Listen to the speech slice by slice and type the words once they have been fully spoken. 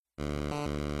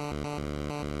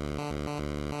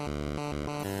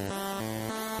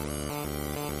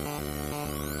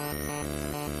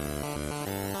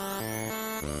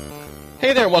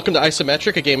Hey there, welcome to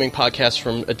Isometric, a gaming podcast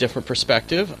from a different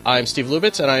perspective. I'm Steve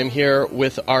Lubitz, and I'm here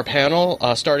with our panel,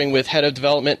 starting with Head of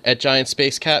Development at Giant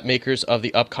Space Cat, makers of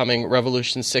the upcoming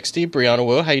Revolution 60, Brianna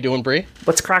Wu. How you doing, Bri?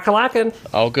 What's crack-a-lackin'?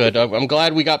 Oh, good. I'm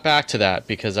glad we got back to that,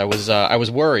 because I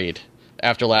was worried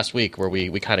after last week where we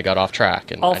kind of got off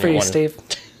track. And all for you, Steve.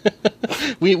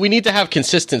 we need to have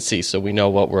consistency so we know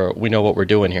what we're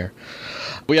doing here.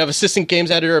 We have Assistant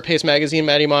Games Editor at Pace Magazine,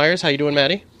 Maddie Myers. How you doing,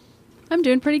 Maddie? I'm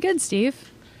doing pretty good,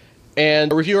 Steve.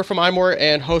 And a reviewer from iMore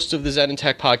and host of the Zen and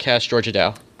Tech podcast, Georgia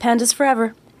Dow. Pandas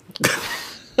forever.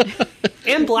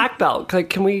 And Black Belt. Like,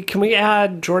 can we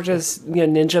add Georgia's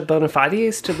ninja bona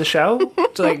fides to the show?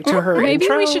 to her Maybe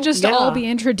intro? we should just all be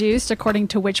introduced according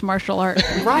to which martial art.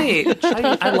 Right.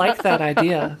 I like that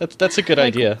idea. That's a good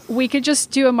idea. We could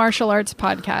just do a martial arts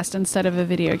podcast instead of a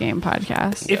video game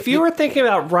podcast. If you were thinking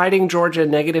about writing Georgia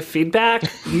negative feedback,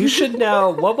 you should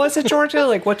know. What was it, Georgia?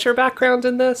 Like, what's your background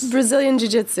in this? Brazilian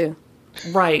Jiu-Jitsu.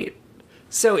 Right.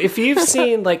 So if you've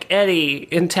seen, like, Eddie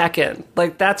in Tekken,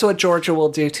 like, that's what Georgia will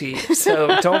do to you.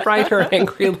 So don't write her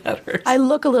angry letters. I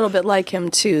look a little bit like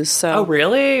him, too, so... Oh,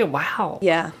 really? Wow.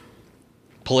 Yeah.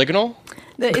 Polygonal?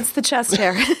 It's the chest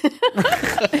hair.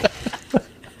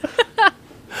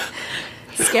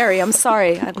 Scary. I'm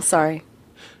sorry.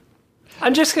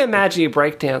 I'm just going to imagine you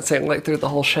breakdancing, like, through the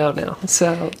whole show now.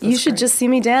 So you should just see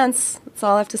me dance. That's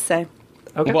all I have to say.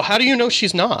 Okay. Well, how do you know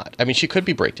she's not? I mean, she could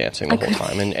be breakdancing the whole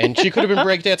time, and she could have been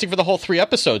breakdancing for the whole 3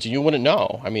 episodes, and you wouldn't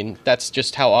know. I mean, that's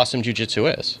just how awesome jiu-jitsu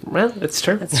is. Well, it's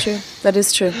true. That's true. That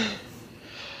is true.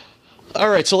 All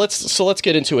right, so let's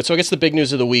get into it. So I guess the big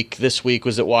news of the week this week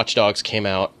was that Watch Dogs came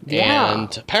out,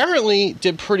 and apparently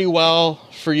did pretty well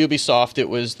for Ubisoft. It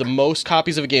was the most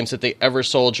copies of a game that they ever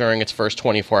sold during its first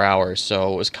 24 hours,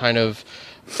 so it was kind of...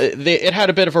 It had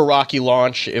a bit of a rocky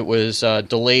launch. It was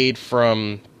delayed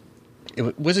from...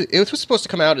 It was supposed to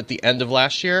come out at the end of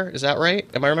last year. Is that right?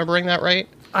 Am I remembering that right?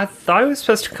 I thought it was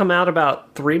supposed to come out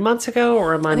about 3 months ago,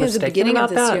 or am I mistaken about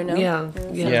the beginning of this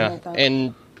that? year, no? Yeah.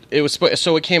 And it was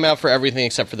so it came out for everything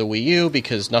except for the Wii U,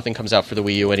 because nothing comes out for the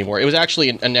Wii U anymore. It was actually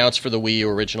announced for the Wii U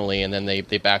originally, and then they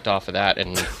backed off of that.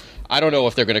 And I don't know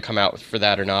if they're going to come out for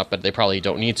that or not, but they probably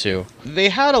don't need to. They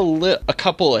had a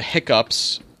couple of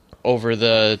hiccups over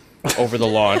the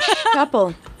launch.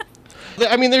 Couple.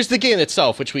 I mean, there's the game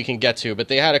itself, which we can get to, but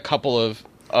they had a couple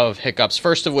of hiccups.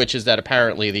 First of which is that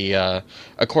apparently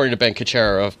according to Ben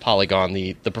Kuchera of Polygon,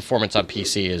 the performance on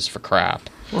PC is for crap.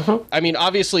 Uh-huh. I mean,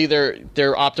 obviously they're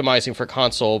optimizing for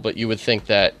console, but you would think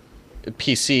that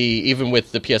PC, even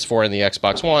with the PS4 and the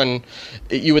Xbox One,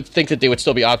 you would think that they would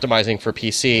still be optimizing for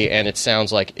PC, and it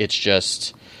sounds like it's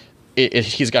just...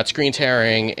 he's got screen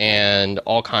tearing and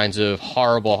all kinds of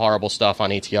horrible stuff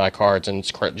on ATI cards, and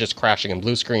it's just crashing and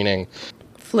blue screening.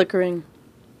 Flickering.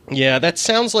 Yeah, that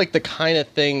sounds like the kind of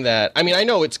thing that... I mean, I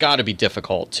know it's got to be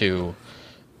difficult to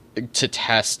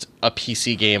test a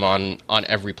PC game on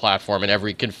every platform and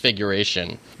every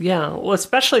configuration. Yeah, well,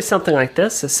 especially something like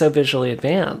this is so visually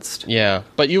advanced. Yeah,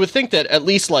 but you would think that at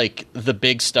least, like, the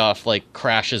big stuff, like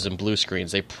crashes and blue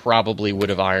screens, they probably would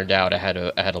have ironed out ahead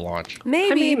of launch.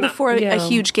 Maybe before a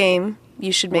huge game,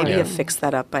 you should maybe have fixed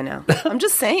that up by now. I'm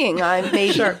just saying.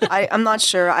 Sure. I'm not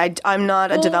sure. I'm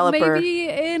not a developer. Maybe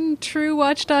in true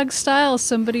Watch Dogs style,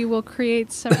 somebody will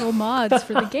create several mods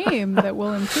for the game that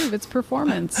will improve its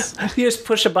performance. You just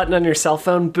push a button on your cell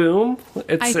phone, boom,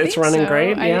 it's running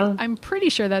great. Yeah, I'm pretty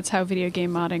sure that's how video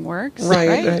game modding works.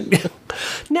 Right.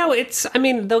 No,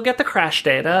 they'll get the crash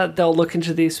data. They'll look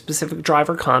into the specific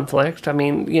driver conflict. I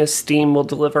mean, Steam will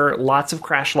deliver lots of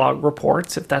crash log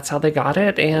reports if that's how they got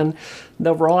it, and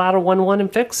they'll roll out a 1.1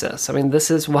 and fix this. I mean, this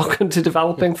is welcome to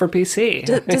developing for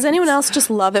PC. Does anyone else just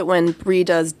love it when Bri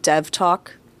does dev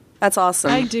talk? That's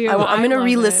awesome. I do. I'm going to love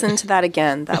re-listen it. to that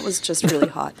again. That was just really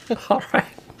hot. All right.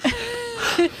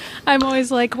 I'm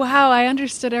always like, wow, I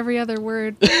understood every other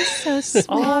word. You're so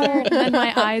smart. And then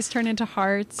my eyes turn into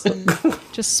hearts and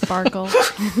just sparkle.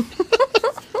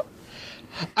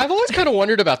 I've always kind of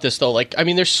wondered about this, though. Like, I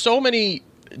mean, there's so many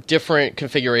different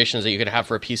configurations that you could have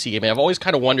for a PC game. And I've always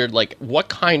kind of wondered, like, what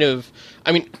kind of...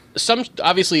 I mean,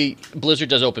 obviously, Blizzard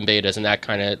does open betas, and that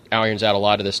kind of irons out a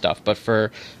lot of this stuff. But for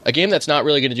a game that's not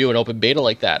really going to do an open beta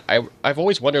like that, I've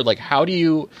always wondered, like, how do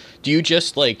you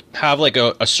just, like, have, like,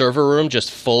 a server room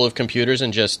just full of computers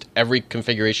and just every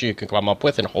configuration you can come up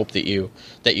with and hope that you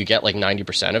get, like,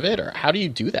 90% of it? Or how do you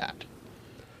do that?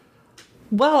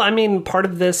 Well, I mean, part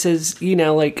of this is,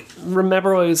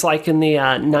 remember what it was like in the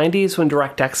 90s when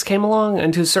DirectX came along?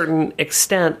 And to a certain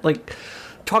extent, like,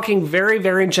 talking very,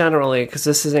 very generally, because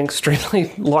this is an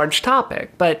extremely large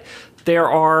topic, but there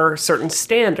are certain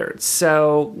standards.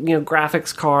 So,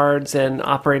 graphics cards and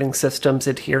operating systems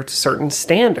adhere to certain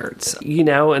standards,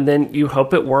 and then you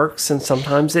hope it works, and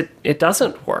sometimes it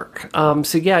doesn't work.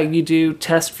 So, yeah, you do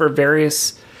test for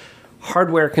various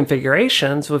hardware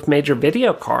configurations with major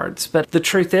video cards. But the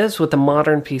truth is, with a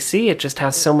modern PC, it just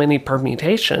has so many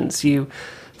permutations. You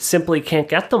simply can't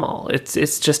get them all.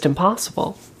 It's just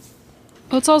impossible.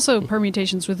 Well, it's also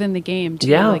permutations within the game, too.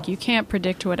 Yeah. Like, you can't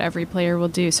predict what every player will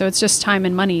do. So it's just time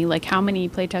and money, like how many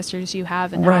playtesters you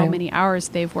have and how many hours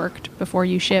they've worked before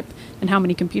you ship and how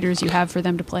many computers you have for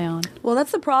them to play on. Well,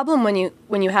 that's the problem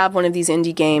when you have one of these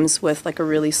indie games with like a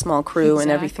really small crew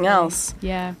and everything else.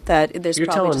 Yeah. That there's You're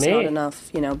probably just not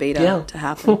enough, beta to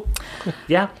happen.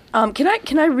 Yeah.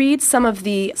 Can I read some of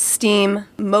the Steam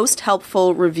most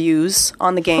helpful reviews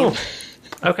on the game?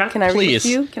 Okay. Can I Please. read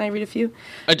a few? Can I read a few?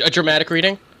 A dramatic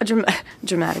reading? A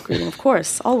dramatic reading, of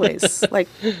course, always. Like,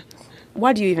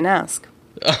 why do you even ask?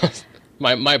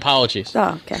 My apologies.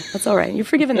 Oh, okay. That's all right. You're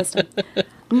forgiven this time.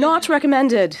 Not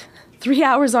recommended. 3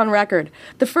 hours on record.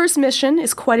 The first mission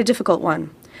is quite a difficult one,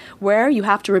 where you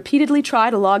have to repeatedly try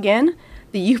to log in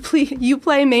the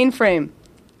Uplay mainframe.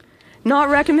 Not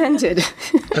recommended.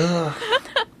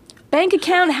 Bank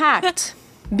account hacked.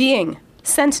 Being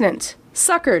Sentinent.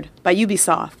 Suckered by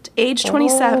Ubisoft. Age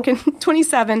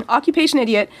 27, occupation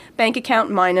idiot, bank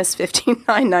account minus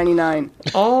 $15,999.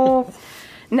 Oh.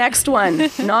 Next one,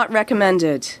 not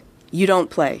recommended. You don't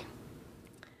play.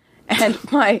 And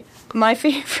my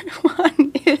favorite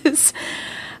one is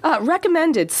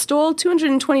recommended. Stole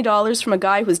 $220 from a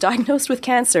guy who was diagnosed with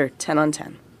cancer. 10 on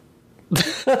 10.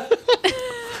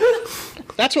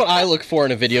 That's what I look for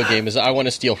in a video game. Is I want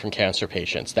to steal from cancer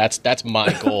patients. That's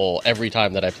my goal every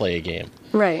time that I play a game.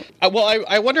 Right. I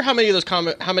wonder how many of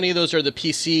those are the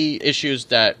PC issues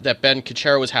that Ben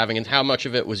Kuchera was having, and how much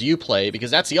of it was Uplay, because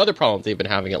that's the other problem they've been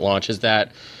having at launch, is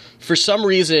that for some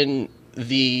reason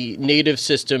the native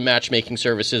system matchmaking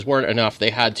services weren't enough.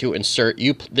 They had to insert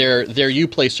their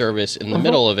Uplay service in the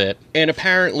middle of it, and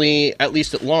apparently, at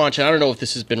least at launch, and I don't know if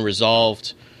this has been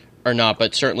resolved or not,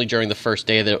 but certainly during the first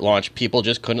day that it launched, people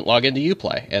just couldn't log into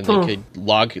Uplay, and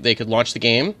they could launch the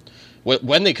game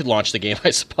when they could launch the game,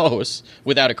 I suppose,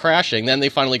 without it crashing. Then they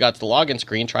finally got to the login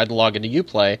screen, tried to log into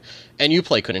Uplay, and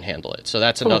Uplay couldn't handle it. So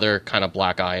that's another kind of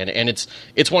black eye, and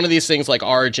it's one of these things like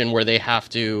Origin where they have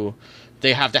to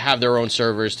have their own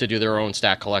servers to do their own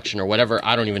stat collection or whatever.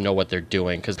 I don't even know what they're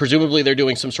doing, because presumably they're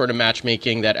doing some sort of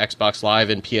matchmaking that Xbox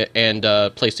Live and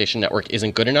PlayStation Network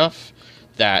isn't good enough,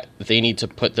 that they need to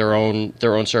put their own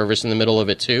service in the middle of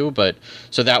it too. But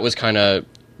so that was kind of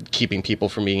keeping people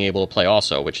from being able to play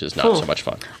also, which is not so much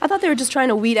fun. I thought they were just trying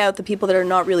to weed out the people that are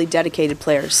not really dedicated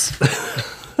players.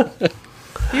 You're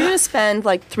going to spend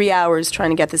like 3 hours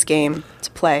trying to get this game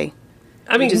to play.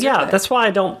 I mean, yeah, that's why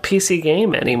I don't PC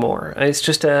game anymore. It's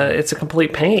a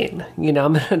complete pain.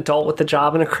 I'm an adult with a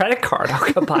job and a credit card.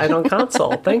 I'll go buy it on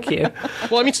console. Thank you.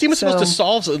 Well, I mean, Steam was supposed to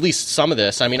solve at least some of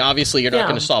this. I mean, obviously, you're not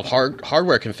going to solve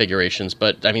hardware configurations,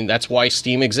 but I mean, that's why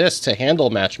Steam exists, to handle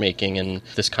matchmaking and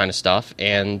this kind of stuff.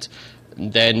 And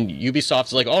then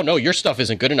Ubisoft's like, oh, no, your stuff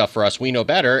isn't good enough for us. We know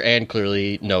better. And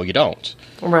clearly, no, you don't.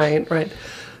 Right.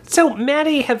 So,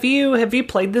 Maddie, have you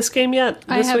played this game yet?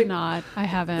 I have not. I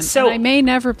haven't. So, and I may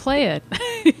never play it.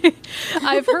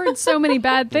 I've heard so many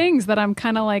bad things that I'm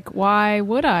kind of like, why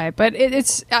would I? But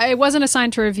I wasn't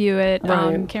assigned to review it.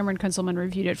 Right. Cameron Kunzelman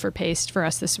reviewed it for Paste for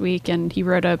us this week, and he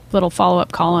wrote a little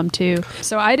follow-up column too.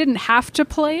 So I didn't have to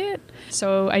play it.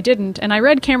 So I didn't. And I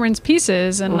read Cameron's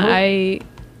pieces, and I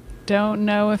don't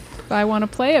know if I want to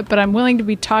play it, but I'm willing to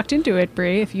be talked into it,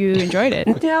 Bree, if you enjoyed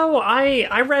it. No,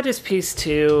 I read his piece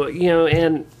too,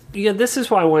 and this is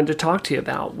what I wanted to talk to you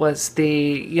about, was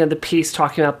the piece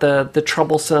talking about the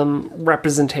troublesome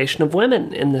representation of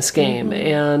women in this game,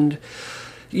 and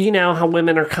how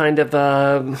women are kind of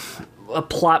a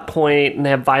plot point, and they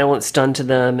have violence done to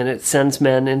them, and it sends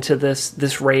men into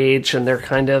this rage, and they're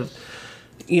kind of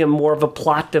more of a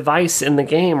plot device in the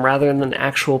game rather than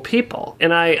actual people.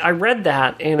 And I read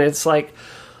that, and it's like,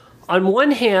 on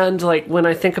one hand, like, when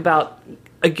I think about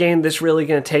a game that's really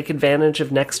going to take advantage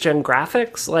of next-gen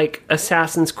graphics, like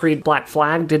Assassin's Creed Black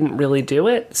Flag didn't really do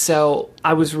it, so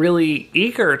I was really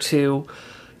eager to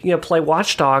play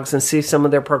Watch Dogs and see some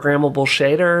of their programmable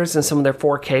shaders and some of their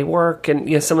 4K work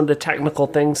and some of the technical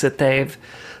things that they've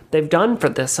done for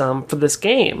this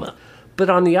game. But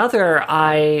on the other,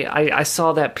 I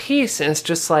saw that piece, and it's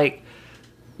just like,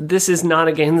 this is not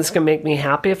a game that's going to make me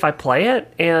happy if I play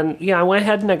it. And I went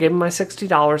ahead and I gave him my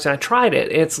 $60 and I tried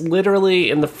it. It's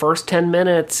literally, in the first 10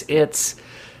 minutes, it's,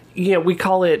 we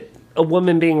call it a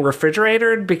woman being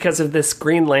refrigerated because of this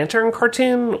Green Lantern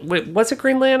cartoon. Was it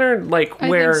Green Lantern? Like,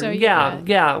 where, I think so,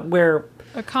 yeah, where...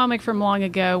 A comic from long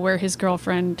ago where his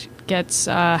girlfriend gets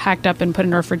hacked up and put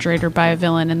in a refrigerator by a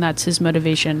villain, and that's his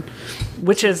motivation.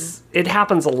 Which is, it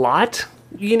happens a lot,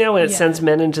 you know, and it sends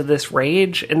men into this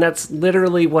rage, and that's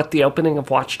literally what the opening of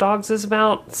Watch Dogs is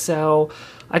about. So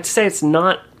I'd say it's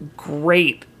not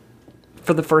great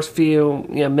for the first few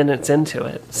minutes into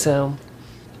it. So...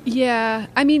 Yeah,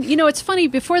 I mean, it's funny,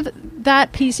 before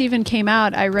that piece even came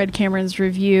out, I read Cameron's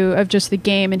review of just the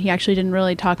game, and he actually didn't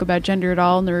really talk about gender at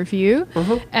all in the review.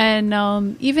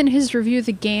 And even his review of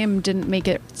the game didn't make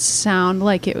it sound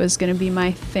like it was going to be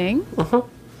my thing.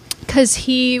 Because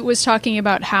he was talking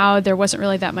about how there wasn't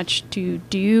really that much to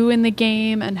do in the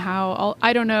game, and how,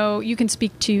 I don't know, you can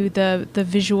speak to the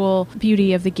visual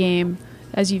beauty of the game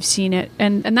as you've seen it,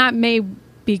 and that may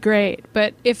be great,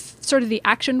 but if sort of the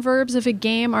action verbs of a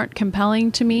game aren't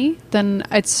compelling to me, then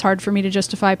it's hard for me to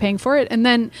justify paying for it. And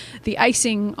then the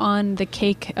icing on the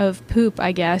cake of poop,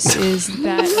 I guess, is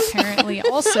that apparently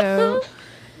also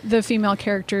the female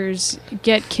characters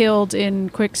get killed in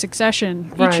quick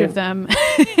succession. Each of them,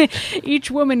 each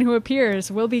woman who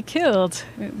appears will be killed.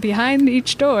 Behind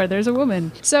each door, there's a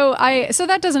woman. So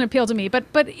that doesn't appeal to me.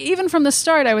 But even from the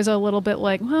start, I was a little bit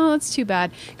like, well, that's too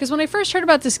bad. Because when I first heard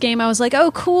about this game, I was like,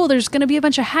 oh, cool, there's going to be a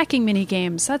bunch of hacking mini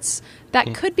games.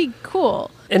 That could be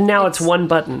cool. And now it's one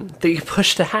button that you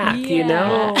push to hack, you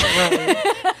know?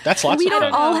 That's lots we of fun. We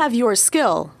don't all have your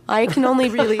skill. I can only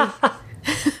really...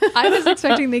 I was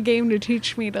expecting the game to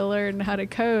teach me to learn how to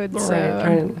code,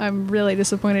 so I'm really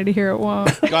disappointed to hear it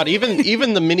won't. God,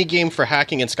 even the mini game for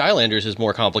hacking in Skylanders is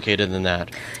more complicated than that.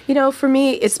 For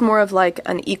me, it's more of like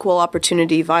an equal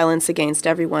opportunity violence against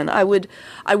everyone. I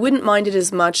wouldn't mind it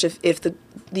as much if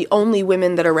the only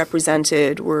women that are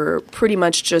represented were pretty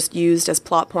much just used as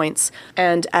plot points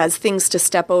and as things to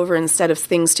step over instead of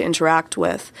things to interact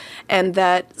with, and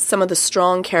that some of the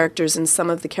strong characters and some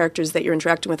of the characters that you're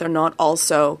interacting with are not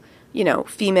also,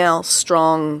 female,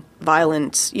 strong,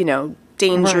 violent,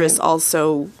 dangerous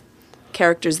also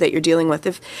characters that you're dealing with.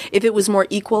 If it was more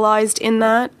equalized in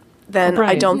that, then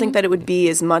I don't think that it would be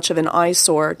as much of an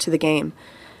eyesore to the game.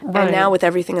 And now with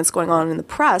everything that's going on in the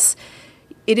press,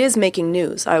 it is making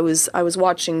news. I was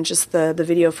watching just the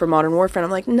video for Modern Warfare, and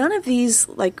I'm like, none of these,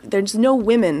 there's no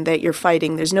women that you're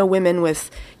fighting. There's no women with,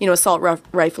 assault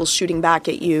rifles shooting back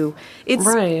at you.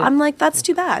 I'm like, that's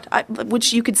too bad.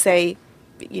 Which you could say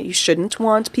you shouldn't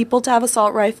want people to have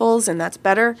assault rifles, and that's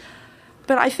better.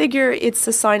 But I figure it's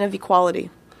a sign of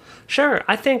equality. Sure.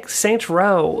 I think Saints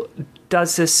Row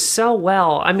does this so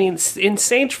well. I mean, in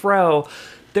Saints Row,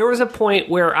 there was a point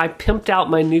where I pimped out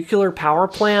my nuclear power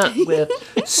plant with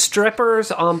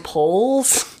strippers on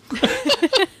poles.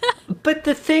 But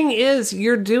the thing is,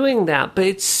 you're doing that, but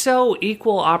it's so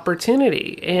equal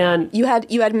opportunity. And you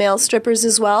had male strippers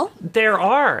as well? There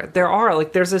are.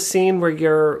 Like, there's a scene where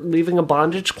you're leaving a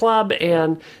bondage club,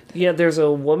 and there's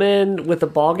a woman with a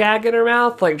ball gag in her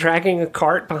mouth, like dragging a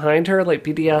cart behind her, like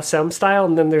BDSM style,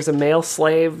 and then there's a male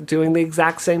slave doing the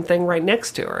exact same thing right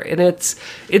next to her. And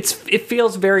it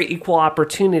feels very equal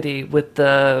opportunity with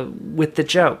the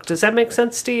joke. Does that make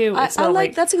sense to you? It's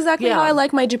that's exactly how I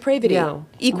like my depravity. Yeah.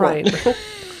 Equal. Right.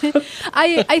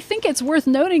 I think it's worth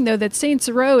noting, though, that Saints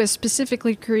Row is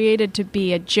specifically created to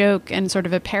be a joke and sort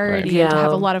of a parody and to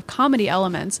have a lot of comedy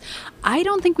elements. I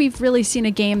don't think we've really seen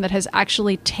a game that has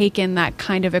actually taken that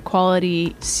kind of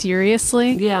equality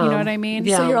seriously. Yeah. You know what I mean?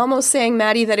 Yeah. So you're almost saying,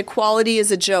 Maddie, that equality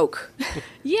is a joke.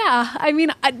 Yeah. I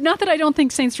mean, not that I don't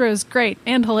think Saints Row is great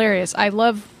and hilarious. I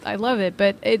love it,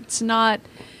 but it's not...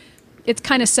 It's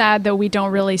kind of sad, though, we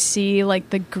don't really see,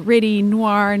 the gritty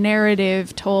noir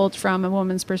narrative told from a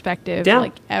woman's perspective,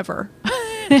 ever.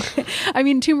 I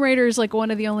mean, Tomb Raider is, one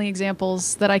of the only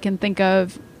examples that I can think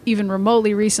of, even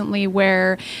remotely recently,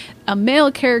 where a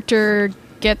male character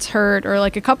gets hurt, or,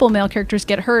 a couple male characters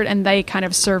get hurt, and they kind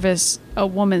of service a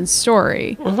woman's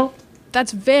story. Mm-hmm.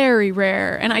 That's very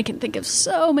rare, and I can think of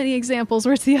so many examples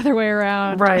where it's the other way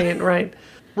around. Right.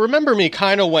 Remember Me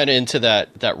kind of went into that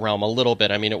realm a little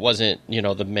bit. I mean, it wasn't,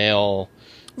 the male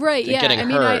getting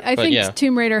hurt. I think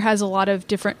Tomb Raider has a lot of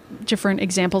different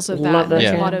examples of that.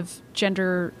 There's a lot of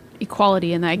gender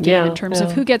equality in that game in terms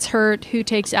of who gets hurt, who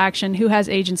takes action, who has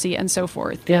agency, and so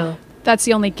forth. Yeah. That's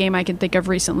the only game I can think of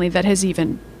recently that has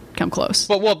even come close.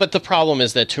 But the problem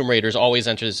is that Tomb Raiders always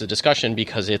enters the discussion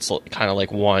because it's kind of like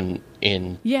one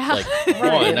in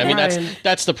one. I mean,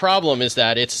 that's the problem, is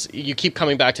that you keep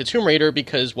coming back to Tomb Raider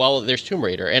because, there's Tomb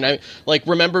Raider. And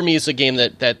Remember Me is a game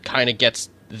that kind of gets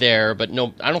there, but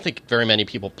no, I don't think very many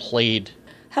people played.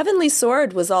 Heavenly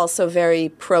Sword was also very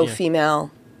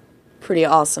pro-female. pretty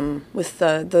awesome, with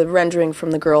the rendering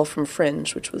from the girl from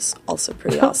Fringe, which was also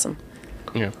pretty awesome.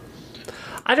 Yeah.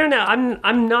 I don't know.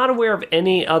 I'm not aware of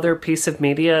any other piece of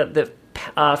media that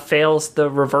fails the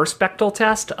reverse Bechdel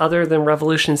test other than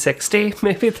Revolution 60.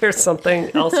 Maybe there's something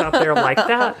else out there like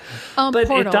that. But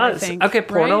Portal, it does. Think, okay,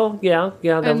 Portal. Right? Yeah,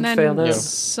 that and would fail. And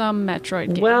some Metroid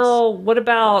games. Well, what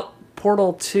about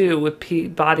Portal 2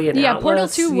 with Body and Atlas? Portal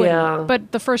 2 would,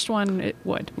 but the first one, it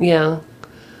would. Yeah.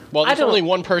 Well, there's only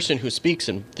one person who speaks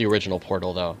in the original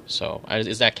Portal, though. So,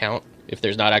 does that count? If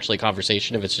there's not actually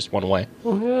conversation, if it's just one way?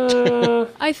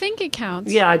 I think it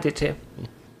counts. Yeah, I did too.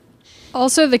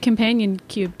 Also, the companion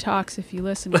cube talks if you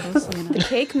listen closely enough. The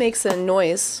cake makes a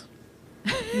noise.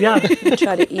 Yeah. You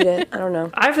try to eat it. I don't know.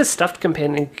 I have a stuffed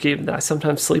companion cube that I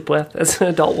sometimes sleep with as an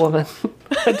adult woman.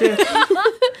 I do.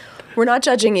 We're not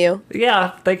judging you.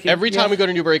 Yeah, thank you. Every time we go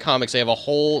to Newbury Comics, they have a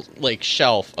whole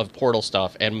shelf of Portal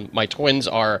stuff, and my twins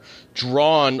are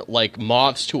drawn like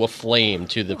moths to a flame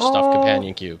to the stuffed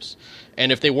companion cubes.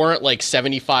 And if they weren't like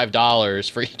 $75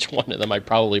 for each one of them, I'd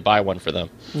probably buy one for them.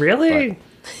 Really?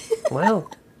 Wow.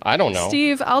 I don't know.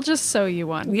 Steve, I'll just sew you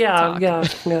one. Yeah.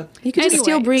 You could just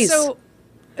steal Breeze.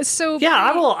 So yeah,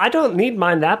 I will. I don't need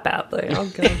mine that badly. I'll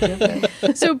go give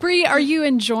it. So Bree, are you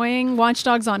enjoying Watch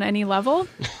Dogs on any level?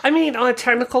 I mean, on a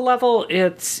technical level,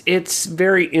 it's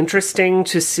very interesting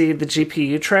to see the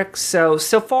GPU tricks. So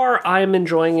far, I'm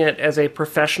enjoying it as a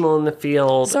professional in the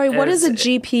field. Sorry, what is a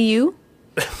GPU?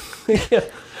 Yeah.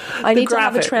 I need to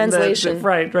have a translation.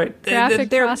 Right. Graphic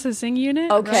processing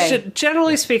unit? Okay.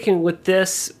 Generally speaking, with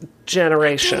this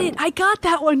generation. I got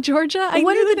that one, Georgia.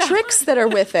 What are the tricks that are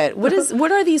with it?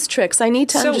 What are these tricks? I need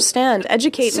to understand.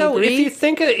 Educate me, So Bree.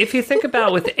 if you think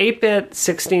about with 8-bit,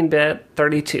 16-bit,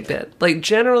 32-bit, like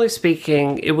generally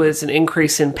speaking, it was an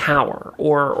increase in power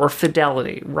or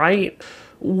fidelity, right?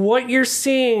 What you're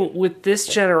seeing with this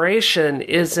generation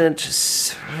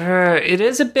isn't... it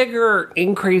is a bigger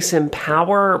increase in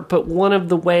power, but one of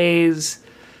the ways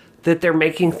that they're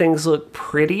making things look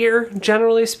prettier,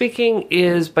 generally speaking,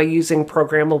 is by using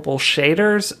programmable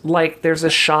shaders. Like there's a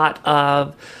shot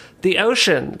of the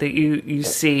ocean that you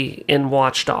see in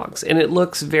Watch Dogs, and it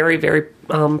looks very, very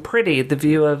pretty, the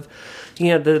view of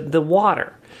the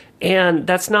water. And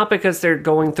that's not because they're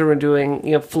going through and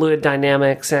doing fluid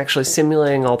dynamics and actually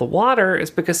simulating all the water.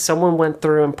 It's because someone went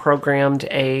through and programmed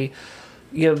a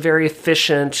very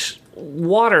efficient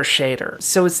water shader.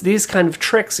 So it's these kind of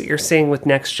tricks that you're seeing with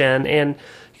next gen, and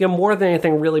more than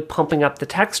anything, really pumping up the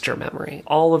texture memory.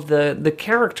 All of the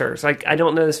characters. I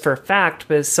don't know this for a fact,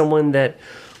 but as someone that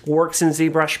works in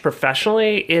ZBrush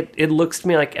professionally, it looks to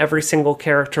me like every single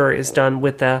character is done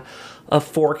with a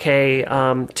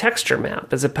 4K texture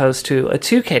map as opposed to a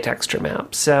 2K texture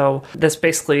map. So that's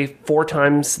basically 4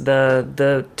 times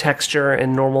the texture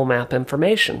and normal map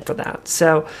information for that.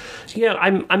 So,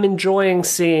 I'm enjoying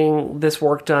seeing this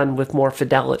work done with more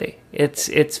fidelity. It's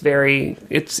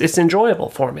enjoyable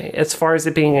for me. As far as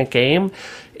it being a game,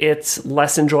 it's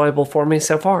less enjoyable for me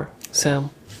so far.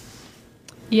 So.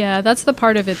 Yeah, that's the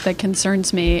part of it that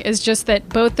concerns me, is just that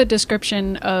both the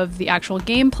description of the actual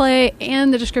gameplay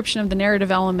and the description of the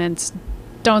narrative elements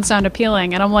don't sound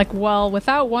appealing. And I'm like, well,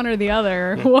 without one or the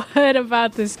other, what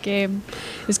about this game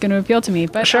is going to appeal to me?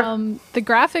 But sure. The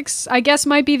graphics, I guess,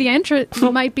 might be the answer.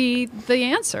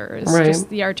 It's right. just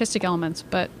the artistic elements.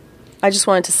 But I just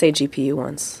wanted to say GPU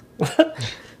once.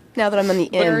 Now that I'm on the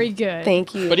in. Very good.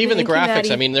 Thank you. But even Thank the graphics,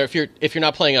 you, I mean, if you're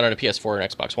not playing it on a PS4 or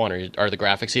Xbox One, are the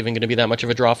graphics even going to be that much of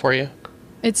a draw for you?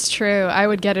 it's true. I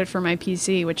would get it for my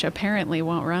PC, which apparently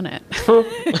won't run it.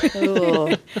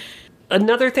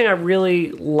 Another thing I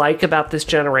really like about this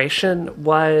generation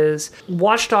was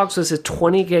Watch Dogs was a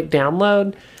 20 gig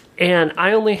download, and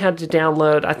I only had to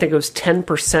download, I think it was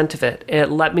 10% of it, and it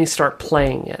let me start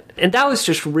playing it. And that was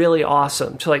just really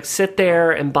awesome, to like sit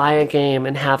there and buy a game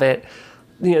and have it,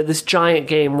 you know, this giant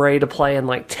game ready to play in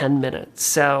like 10 minutes.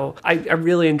 So I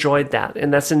really enjoyed that,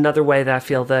 and that's another way that I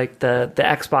feel like the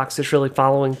Xbox is really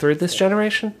following through this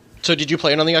generation. So did you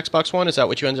play it on the Xbox One? Is that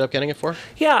what you ended up getting it for?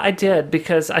 Yeah, I did,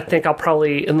 because I think I'll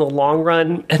probably, in the long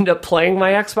run, end up playing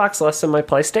my Xbox less than my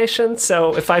PlayStation.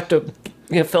 So if I have to,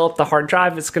 you know, fill up the hard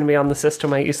drive, it's going to be on the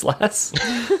system I use less.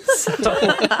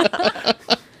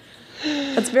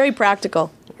 That's very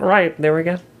practical. Right, there we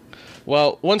go.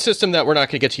 Well, one system that we're not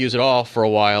going to get to use at all for a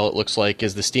while, it looks like,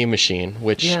 is the Steam Machine,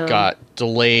 which got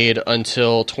delayed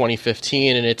until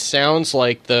 2015, and it sounds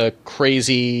like the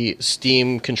crazy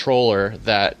Steam controller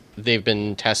that they've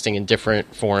been testing in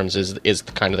different forms is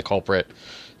kind of the culprit.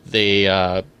 They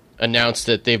announced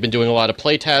that they've been doing a lot of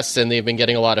play tests and they've been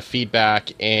getting a lot of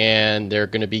feedback, and they're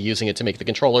going to be using it to make the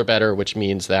controller better, which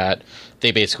means that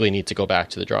they basically need to go back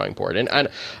to the drawing board. And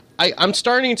I'm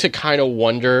starting to kind of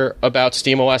wonder about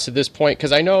SteamOS at this point,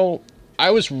 because I know I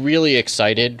was really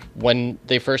excited when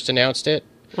they first announced it,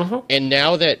 and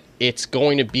now that it's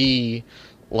going to be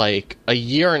like a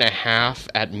year and a half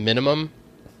at minimum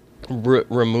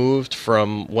removed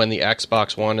from when the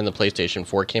Xbox One and the PlayStation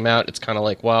 4 came out, it's kind of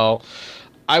like, well,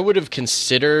 I would have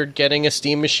considered getting a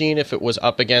Steam machine if it was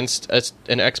up against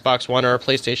an Xbox One or a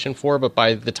PlayStation 4, but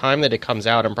by the time that it comes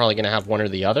out, I'm probably going to have one or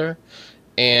the other.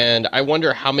 And I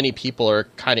wonder how many people are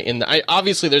kind of in the...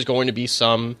 obviously, there's going to be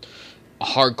some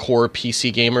hardcore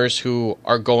PC gamers who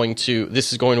are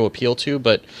this is going to appeal to,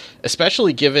 but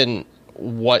especially given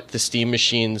what the Steam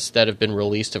machines that have been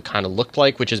released have kind of looked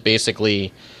like, which is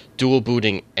basically dual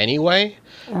booting anyway.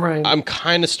 Right. I'm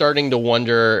kind of starting to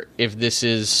wonder if this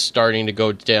is starting to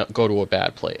go to a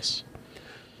bad place.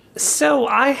 So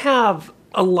I have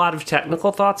a lot of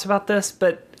technical thoughts about this,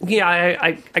 but yeah,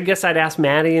 I guess I'd ask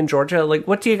Maddie and Georgia, like,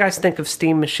 what do you guys think of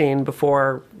Steam Machine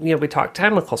before we talk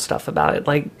technical stuff about it?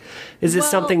 Like, is this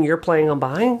something you're planning on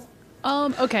buying?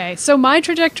 Okay, so my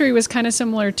trajectory was kind of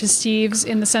similar to Steve's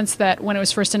in the sense that when it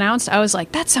was first announced, I was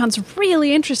like, that sounds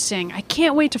really interesting. I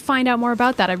can't wait to find out more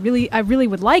about that. I really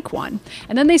would like one.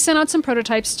 And then they sent out some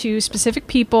prototypes to specific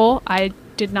people. I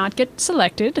did not get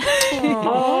selected.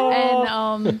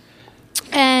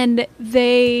 And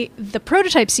the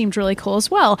prototype seemed really cool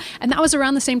as well. And that was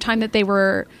around the same time that they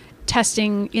were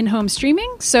testing in-home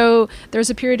streaming. So there was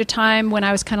a period of time when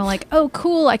I was kind of like, oh,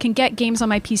 cool, I can get games on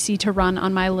my PC to run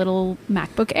on my little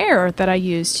MacBook Air that I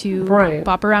use to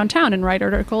bop around town and write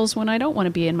articles when I don't want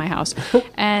to be in my house.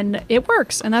 And it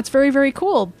works, and that's very, very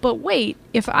cool. But wait,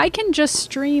 if I can just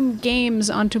stream games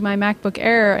onto my MacBook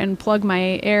Air and plug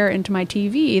my Air into my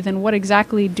TV, then what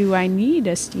exactly do I need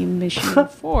a Steam machine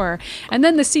for? And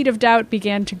then the seed of doubt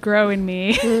began to grow in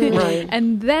me.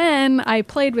 And then I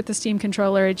played with the Steam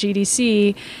controller at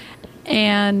GDC,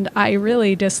 and I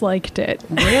really disliked it.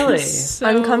 Really?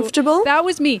 So uncomfortable? That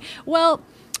was me. Well,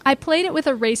 I played it with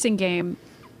a racing game,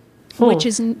 which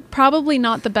is probably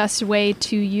not the best way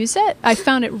to use it. I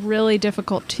found it really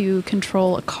difficult to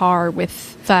control a car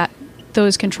with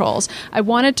those controls. I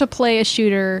wanted to play a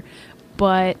shooter,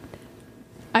 but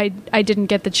I didn't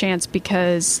get the chance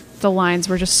because the lines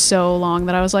were just so long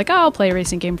that I was like, oh, I'll play a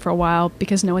racing game for a while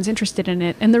because no one's interested in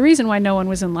it. And the reason why no one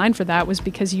was in line for that was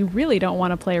because you really don't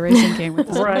want to play a racing game with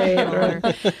this controller.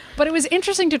 But it was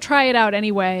interesting to try it out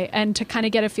anyway and to kind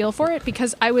of get a feel for it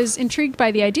because I was intrigued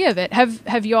by the idea of it.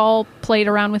 Have you all played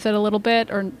around with it a little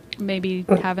bit or maybe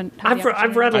haven't?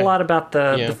 I've read a lot about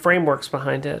the frameworks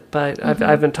behind it, but I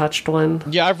haven't touched one.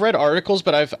 Yeah, I've read articles,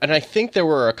 but I think there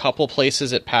were a couple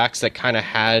places at PAX that kind of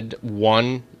had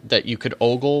one that you could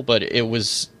ogle, but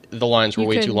the lines were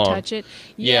way too long. Touch it.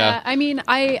 Yeah. I mean,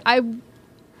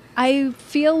 I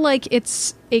feel like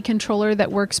it's a controller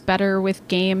that works better with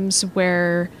games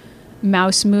where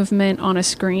mouse movement on a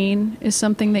screen is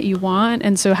something that you want,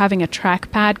 and so having a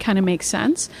trackpad kind of makes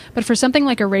sense. But for something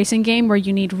like a racing game where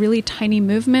you need really tiny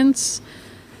movements,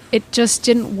 it just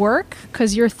didn't work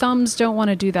because your thumbs don't want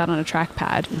to do that on a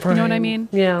trackpad. You know what I mean?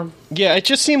 Yeah. Yeah, it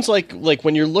just seems like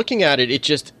when you're looking at it,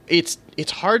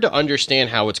 it's hard to understand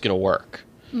how it's going to work.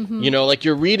 Like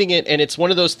you're reading it, and it's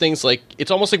one of those things like it's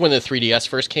almost like when the 3DS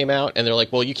first came out, and they're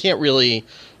like, well, you can't really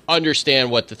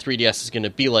understand what the 3DS is going to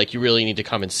be like. You really need to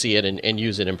come and see it and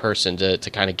use it in person to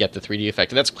kind of get the 3D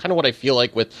effect. And that's kind of what I feel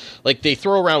like with, like, they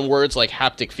throw around words like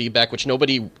haptic feedback, which no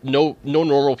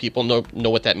normal people know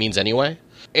what that means anyway.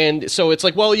 And so it's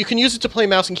like, well, you can use it to play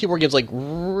mouse and keyboard games. Like,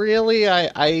 really?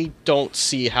 I don't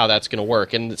see how that's going to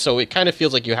work. And so it kind of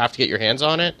feels like you have to get your hands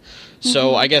on it.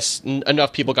 So I guess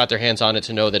enough people got their hands on it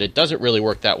to know that it doesn't really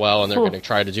work that well, and they're going to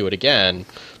try to do it again.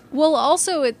 Well,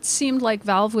 also, it seemed like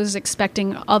Valve was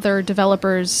expecting other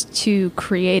developers to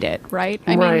create it, right?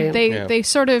 I mean, they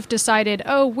sort of decided,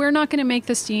 oh, we're not going to make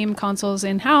the Steam consoles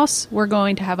in-house. We're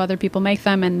going to have other people make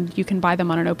them, and you can buy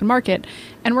them on an open market.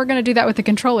 And we're going to do that with the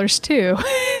controllers, too.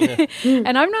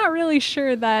 And I'm not really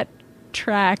sure that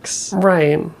tracks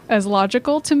as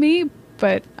logical to me.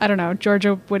 But I don't know,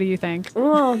 Georgia, what do you think?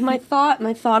 Well, my thought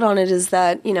on it is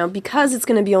that, because it's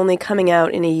going to be only coming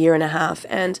out in a year and a half,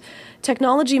 and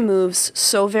technology moves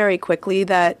so very quickly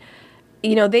that,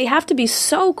 they have to be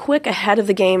so quick ahead of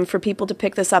the game for people to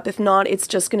pick this up. If not, it's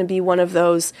just going to be one of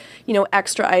those,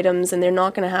 extra items, and they're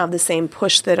not going to have the same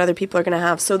push that other people are going to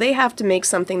have. So they have to make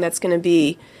something that's going to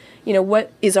be,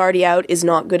 what is already out is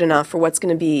not good enough for what's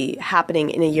going to be happening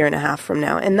in a year and a half from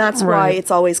now. And that's why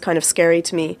it's always kind of scary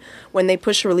to me when they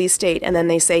push a release date and then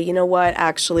they say, you know what,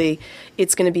 actually,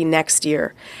 it's going to be next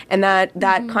year. And that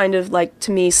kind of, like,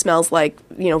 to me, smells like,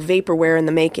 vaporware in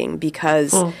the making,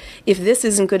 because if this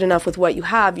isn't good enough with what you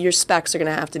have, your specs are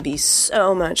going to have to be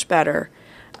so much better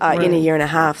in a year and a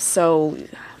half. So...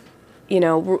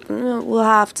 we'll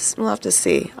have to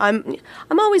see. I'm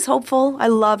always hopeful. I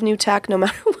love new tech, no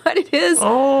matter what it is.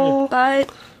 Oh,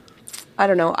 but I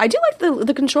don't know. I do like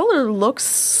the controller looks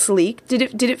sleek.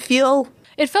 Did it feel?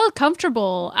 It felt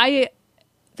comfortable.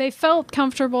 They felt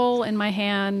comfortable in my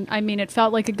hand. I mean, it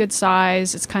felt like a good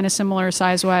size. It's kind of similar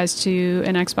size-wise to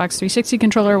an Xbox 360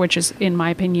 controller, which is, in my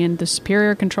opinion, the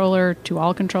superior controller to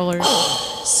all controllers.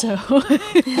 So,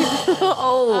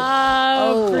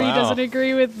 Bree doesn't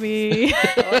agree with me.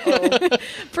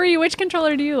 Bree, which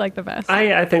controller do you like the best?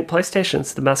 I think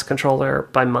PlayStation's the best controller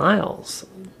by miles.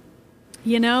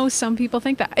 Some people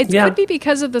think that. It could be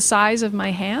because of the size of my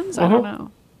hands. I don't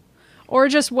know. Or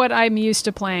just what I'm used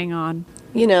to playing on.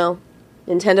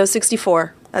 Nintendo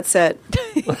 64. That's it.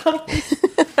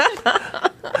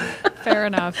 Fair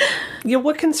enough.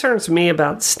 What concerns me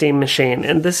about Steam Machine,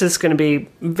 and this is going to be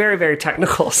very, very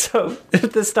technical, so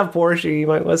if this stuff bores you, you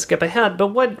might want to skip ahead. But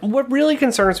what really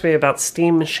concerns me about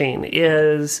Steam Machine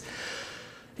is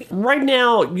right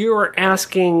now you're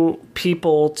asking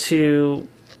people to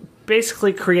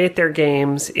basically create their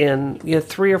games in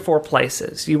 3 or 4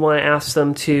 places. You want to ask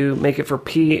them to make it for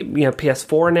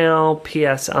PS4 now,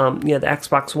 the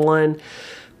Xbox One,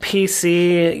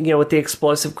 PC, with the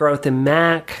explosive growth in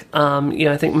Mac,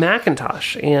 I think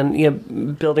Macintosh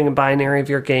and building a binary of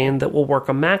your game that will work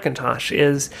on Macintosh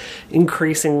is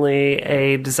increasingly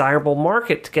a desirable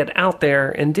market to get out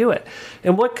there and do it.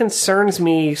 And what concerns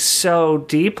me so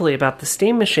deeply about the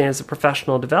Steam Machine as a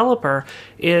professional developer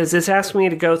is it's asking me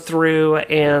to go through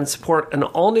and support an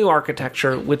all-new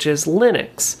architecture, which is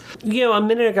Linux. A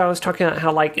minute ago I was talking about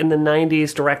how, like, in the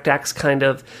 90s, DirectX kind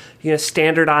of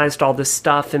standardized all this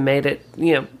stuff and made it,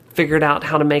 figured out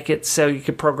how to make it so you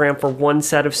could program for one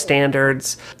set of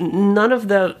standards. None of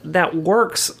that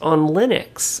works on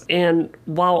Linux. And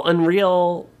while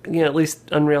Unreal, at least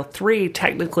Unreal 3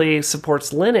 technically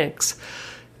supports Linux,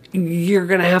 you're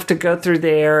going to have to go through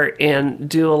there and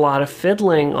do a lot of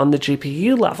fiddling on the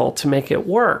GPU level to make it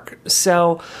work.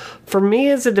 So for me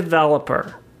as a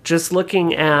developer, just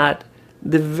looking at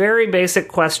the very basic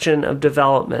question of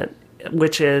development,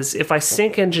 which is, if I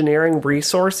sink engineering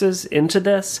resources into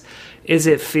this, is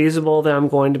it feasible that I'm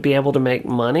going to be able to make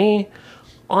money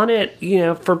on it?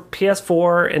 For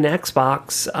PS4 and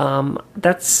Xbox,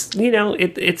 that's,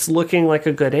 it's looking like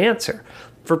a good answer.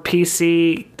 For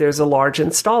PC, there's a large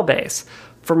install base.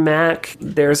 For Mac,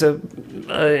 there's an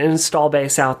install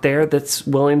base out there that's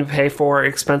willing to pay for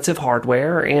expensive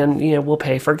hardware and, will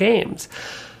pay for games.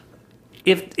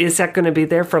 Is that going to be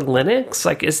there for Linux?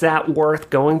 Like, is that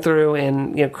worth going through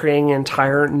and creating an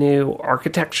entire new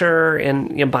architecture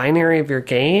and binary of your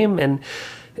game? And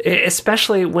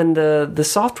especially when the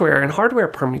software and hardware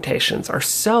permutations are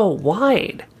so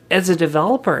wide. As a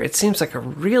developer, it seems like a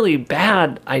really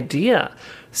bad idea.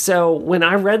 So when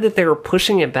I read that they were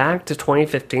pushing it back to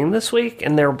 2015 this week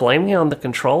and they were blaming it on the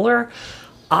controller,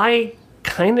 I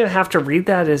kind of have to read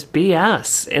that as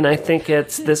BS. And I think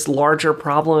it's this larger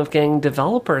problem of getting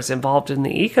developers involved in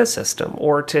the ecosystem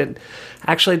or to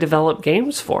actually develop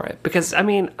games for it. Because, I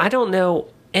don't know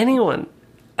anyone.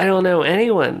 I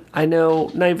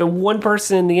know not even one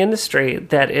person in the industry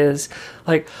that is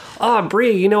like,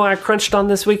 Bree, I crunched on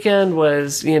this weekend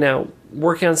was,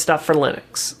 working on stuff for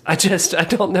Linux. I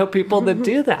don't know people that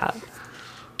do that.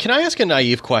 Can I ask a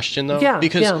naive question, though? Yeah.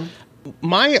 Because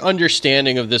my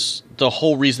understanding of this, the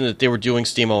whole reason that they were doing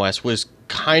SteamOS was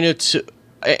kind of to,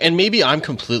 and maybe I'm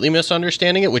completely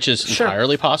misunderstanding it, which is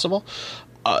entirely possible.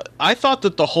 I thought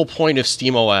that the whole point of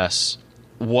SteamOS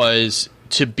was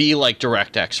to be like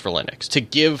DirectX for Linux, to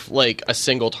give like a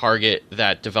single target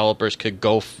that developers could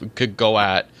go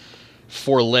at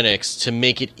for Linux to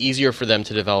make it easier for them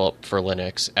to develop for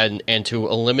Linux and to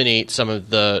eliminate some of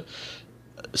the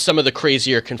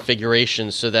crazier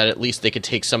configurations so that at least they could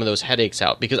take some of those headaches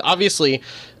out. Because obviously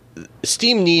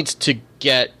Steam needs to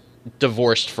get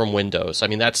divorced from Windows.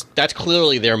 That's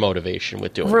clearly their motivation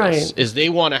with doing this. Is they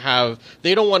don't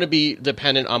want to be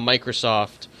dependent on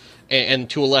Microsoft and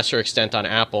to a lesser extent on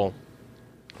Apple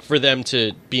for them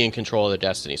to be in control of their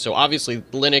destiny. So obviously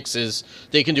Linux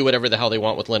they can do whatever the hell they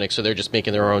want with Linux, so they're just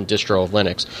making their own distro of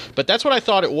Linux. But that's what I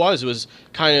thought it was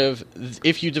kind of,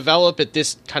 if you develop at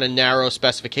this kind of narrow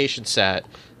specification set,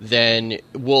 then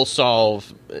we'll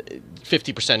solve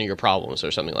 50% of your problems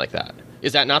or something like that.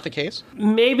 Is that not the case?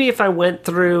 Maybe if I went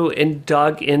through and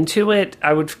dug into it,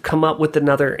 I would come up with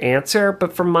another answer.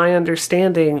 But from my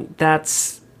understanding,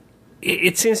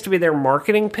 it seems to be their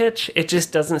marketing pitch. It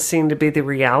just doesn't seem to be the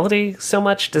reality so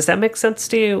much. Does that make sense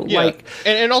to you? Yeah.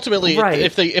 And ultimately, right.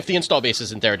 if the install base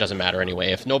isn't there, it doesn't matter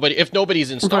anyway. If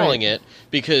nobody's installing it,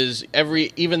 because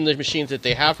even the machines that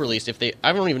they have released,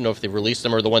 I don't even know if they've released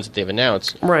them or the ones that they've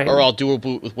announced, are all dual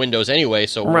boot with Windows anyway.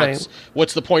 So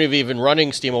what's the point of even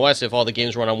running SteamOS if all the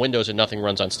games run on Windows and nothing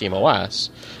runs on SteamOS?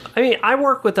 I mean, I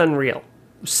work with Unreal,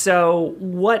 so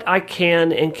what I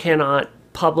can and cannot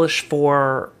publish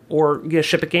for or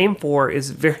ship a game for is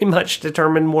very much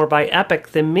determined more by Epic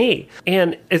than me.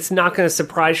 And it's not going to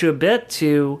surprise you a bit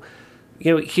to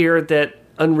hear that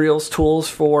Unreal's tools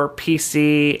for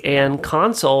PC and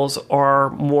consoles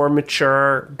are more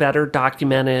mature, better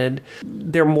documented.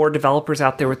 There are more developers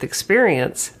out there with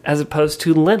experience as opposed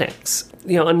to Linux.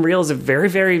 Unreal is a very,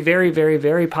 very, very, very,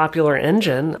 very popular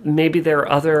engine. Maybe there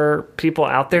are other people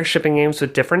out there shipping games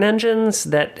with different engines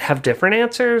that have different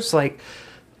answers.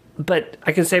 But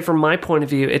I can say from my point of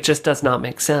view, it just does not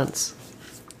make sense.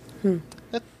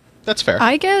 That's fair.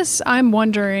 I guess I'm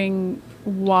wondering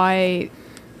why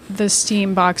the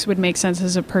Steam box would make sense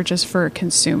as a purchase for a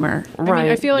consumer. Right. I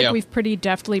mean, I feel like we've pretty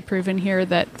deftly proven here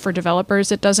that for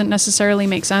developers, it doesn't necessarily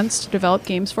make sense to develop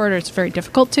games for it, or it's very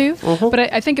difficult to. But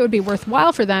I think it would be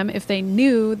worthwhile for them if they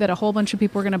knew that a whole bunch of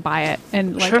people were going to buy it.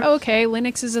 And okay,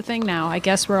 Linux is a thing now. I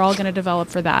guess we're all going to develop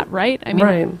for that, right? I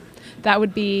mean, that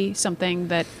would be something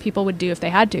that people would do if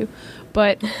they had to.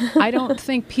 But I don't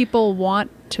think people want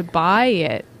to buy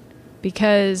it,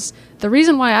 because the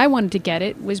reason why I wanted to get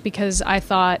it was because I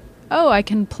thought, I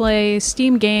can play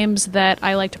Steam games that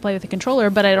I like to play with a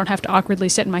controller, but I don't have to awkwardly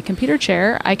sit in my computer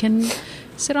chair. I can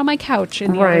sit on my couch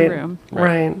in the other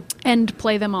room and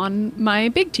play them on my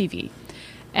big TV.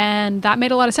 And that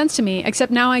made a lot of sense to me, except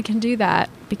now I can do that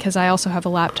because I also have a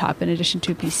laptop in addition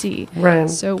to a PC. Right.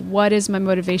 So what is my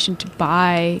motivation to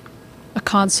buy a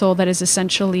console that is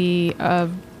essentially a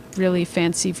really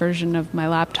fancy version of my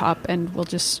laptop and will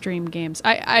just stream games?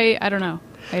 I don't know.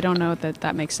 I don't know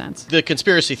that makes sense. The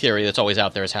conspiracy theory that's always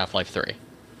out there is Half-Life 3.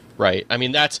 Right. I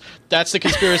mean, that's the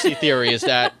conspiracy theory, is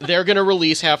that they're going to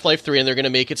release Half-Life 3 and they're going to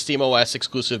make it SteamOS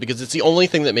exclusive because it's the only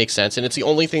thing that makes sense and it's the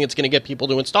only thing that's going to get people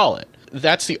to install it.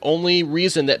 That's the only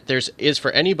reason that is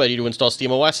for anybody to install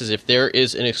SteamOS, is if there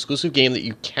is an exclusive game that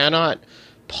you cannot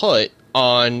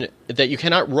that you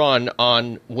cannot run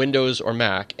on Windows or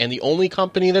Mac, and the only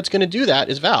company that's going to do that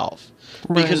is Valve.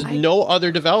 Because no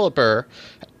other developer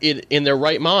in their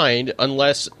right mind,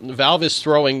 unless Valve is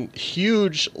throwing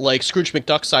huge, like Scrooge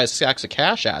McDuck-sized sacks of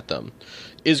cash at them,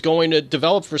 is going to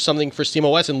develop for something for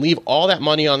SteamOS and leave all that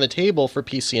money on the table for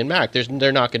PC and Mac.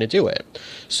 They're not going to do it.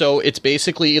 So it's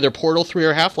basically either Portal 3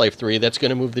 or Half-Life 3 that's going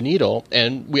to move the needle,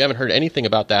 and we haven't heard anything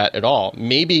about that at all.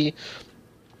 Maybe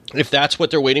if that's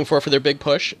what they're waiting for their big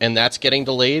push, and that's getting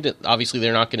delayed, obviously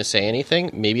they're not going to say anything.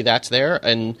 Maybe that's there,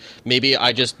 and maybe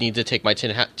I just need to take my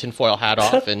tinfoil hat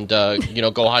off and go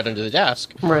hide under the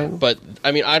desk. Right. But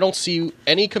I mean, I don't see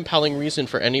any compelling reason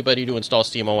for anybody to install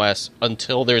SteamOS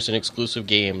until there's an exclusive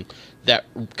game that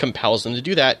compels them to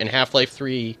do that. And Half-Life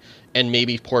 3 and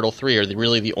maybe Portal 3 are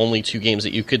really the only two games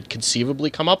that you could conceivably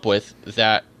come up with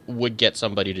that would get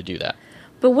somebody to do that.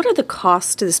 But what are the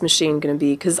costs to this machine going to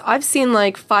be? Because I've seen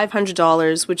like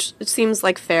 $500, which seems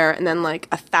like fair, and then like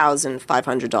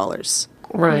 $1,500.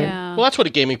 Right. Yeah. Well, that's what a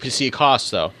gaming PC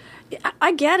costs, though.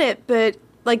 I get it, but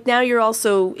like now you're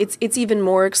also it's even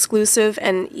more exclusive,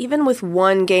 and even with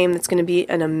one game that's going to be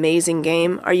an amazing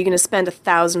game, are you going to spend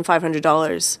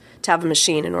 $1,500 to have a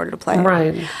machine in order to play it?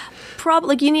 Right.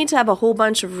 You need to have a whole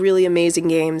bunch of really amazing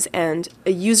games and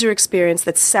a user experience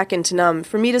that's second to none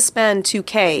for me to spend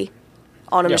 $2,000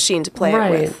 on a machine to play it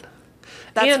with.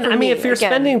 That's and I mean, if you're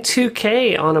spending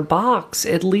 $2,000 on a box,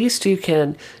 at least you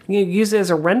can use it as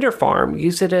a render farm.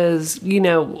 Use it as,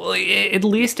 at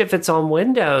least if it's on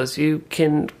Windows, you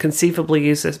can conceivably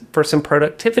use it for some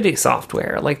productivity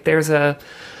software. Like there's an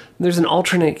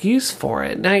alternate use for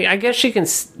it. Now, I guess you can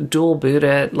dual boot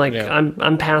it.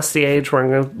 I'm past the age where I'm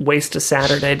going to waste a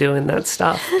Saturday doing that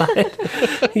stuff. But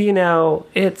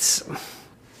it's.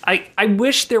 I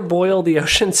wish their boil the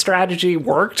ocean strategy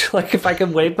worked. Like if I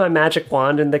could wave my magic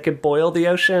wand and they could boil the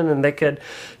ocean and they could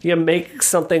make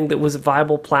something that was a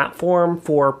viable platform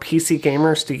for PC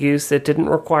gamers to use that didn't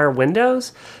require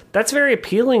Windows, that's very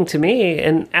appealing to me.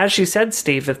 And as you said,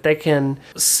 Steve, if they can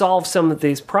solve some of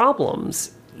these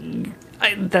problems,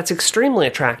 that's extremely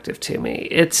attractive to me.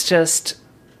 It's just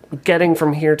getting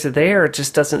from here to there. It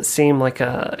just doesn't seem like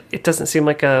a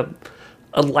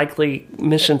likely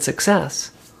mission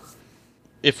success.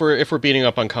 if we're beating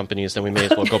up on companies, then we may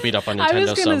as well go beat up on Nintendo. I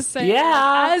was going to say,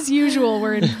 as usual,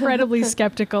 we're incredibly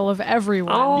skeptical of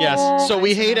everyone. Yes, so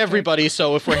we hate everybody,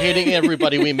 so if we're hating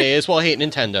everybody, we may as well hate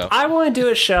Nintendo. I want to do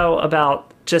a show about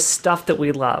just stuff that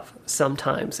we love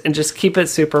sometimes and just keep it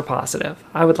super positive.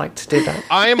 I would like to do that.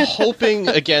 I am hoping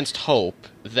against hope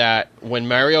that when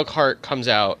Mario Kart comes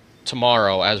out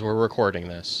tomorrow, as we're recording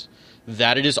this,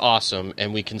 that it is awesome,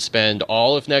 and we can spend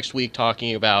all of next week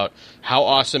talking about how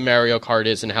awesome Mario Kart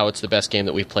is and how it's the best game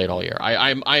that we've played all year.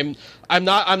 I'm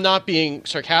not being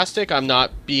sarcastic. I'm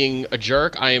not being a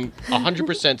jerk. I am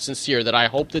 100% sincere that I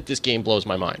hope that this game blows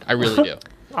my mind. I really do.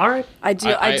 All right, I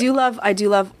do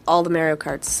love all the Mario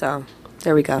Karts. So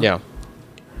there we go. Yeah.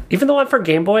 Even the one for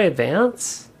Game Boy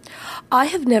Advance. I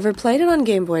have never played it on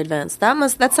Game Boy Advance.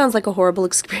 That sounds like a horrible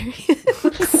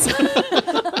experience.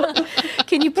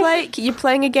 Can you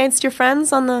playing against your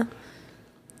friends on the?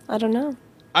 I don't know.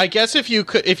 I guess if you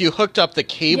hooked up the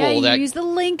cable, you use the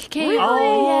link cable.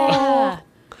 Oh.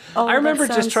 I remember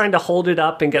just trying to hold it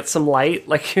up and get some light,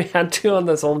 like you had to on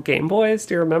those old Game Boys.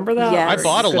 Do you remember that? Yes. I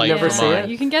bought a light for mine.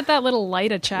 You can get that little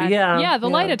light attachment. Yeah, the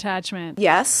light attachment.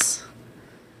 Yes.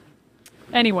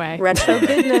 Anyway, retro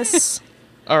goodness.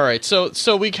 All right, so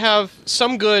we have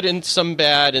some good and some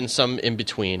bad and some in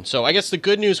between. So I guess the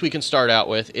good news we can start out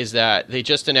with is that they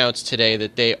just announced today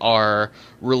that they are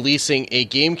releasing a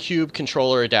GameCube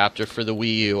controller adapter for the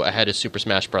Wii U ahead of Super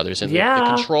Smash Bros. And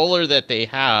the controller that they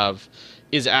have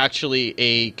is actually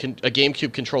a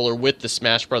GameCube controller with the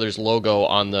Smash Brothers logo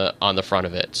on the front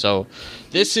of it. So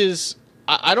this is,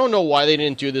 I don't know why they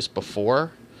didn't do this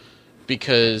before,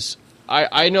 because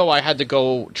I know I had to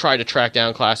go try to track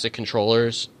down classic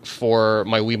controllers for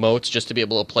my Wiimotes just to be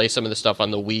able to play some of the stuff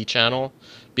on the Wii channel,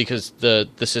 because the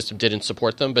system didn't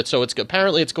support them. But so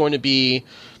apparently it's going to be,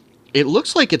 it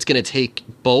looks like it's going to take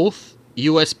both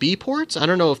USB ports. I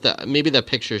don't know if maybe that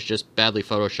picture is just badly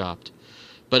photoshopped.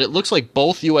 But it looks like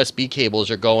both USB cables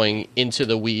are going into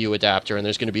the Wii U adapter, and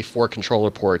there's going to be 4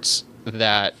 controller ports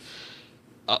that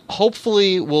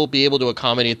hopefully will be able to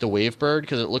accommodate the Wavebird,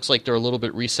 because it looks like they're a little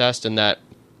bit recessed, and that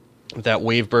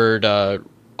Wavebird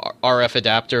RF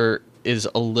adapter is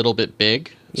a little bit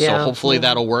big. So hopefully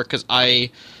that'll work, because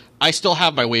I still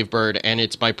have my Wavebird, and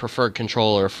it's my preferred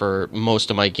controller for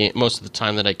most of the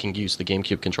time that I can use the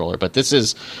GameCube controller. But this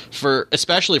is,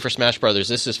 especially for Smash Brothers,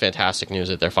 this is fantastic news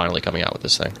that they're finally coming out with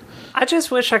this thing. I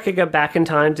just wish I could go back in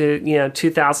time to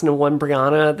 2001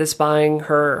 Brianna that's buying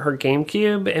her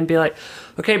GameCube and be like,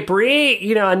 okay,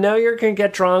 Brie, I know you're going to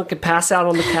get drunk and pass out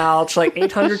on the couch like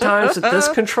 800 times with this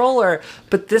controller,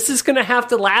 but this is going to have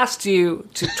to last you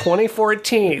to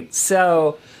 2014.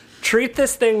 So treat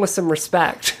this thing with some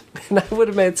respect. And I would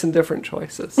have made some different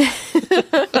choices.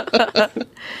 If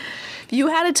you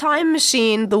had a time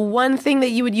machine, the one thing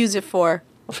that you would use it for.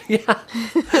 Yeah.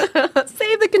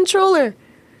 Save the controller.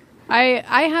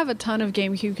 I have a ton of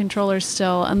GameCube controllers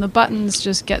still, and the buttons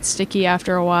just get sticky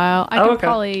after a while. I could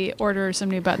probably order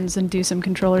some new buttons and do some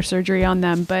controller surgery on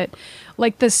them, but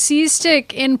like the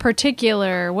C-Stick in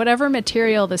particular, whatever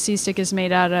material the C-Stick is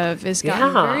made out of is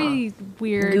gotten very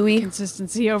weird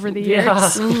consistency over the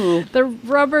years. The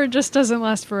rubber just doesn't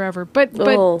last forever.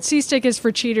 But C-Stick is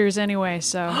for cheaters anyway,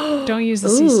 so don't use the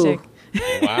C-Stick.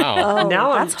 Wow.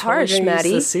 Now that's harsh,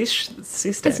 Maddie. The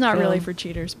C-Stick. It's not really for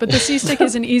cheaters, but the C-Stick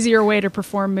is an easier way to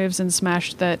perform moves in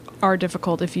Smash that are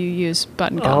difficult if you use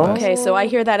button combos. Okay, so I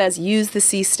hear that as use the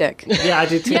C-Stick. Yeah, I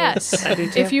do too. Yes. I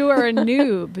do too. If you are a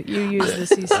noob, you use the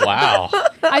C-Stick. Wow.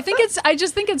 I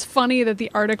just think it's funny that the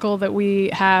article that we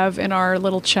have in our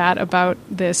little chat about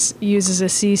this uses a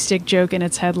C-Stick joke in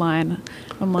its headline.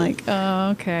 I'm like, oh,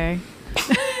 okay.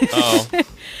 Oh.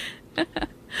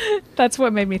 That's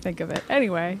what made me think of it.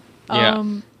 Anyway,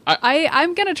 I'm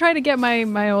gonna try to get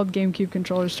my old GameCube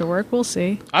controllers to work. We'll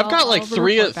see. I've got like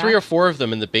three or four of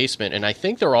them in the basement, and I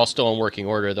think they're all still in working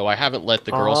order. Though I haven't let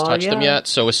the girls touch them yet.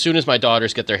 So as soon as my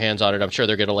daughters get their hands on it, I'm sure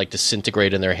they're gonna like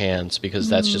disintegrate in their hands, because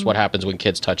that's just what happens when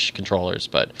kids touch controllers.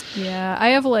 But yeah, I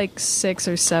have like 6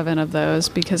 or 7 of those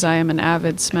because I am an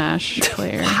avid Smash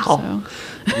player. Wow.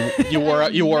 So. you wore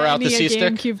out the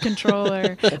C-Stick? GameCube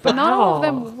controller, but not all of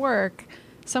them work.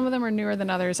 Some of them are newer than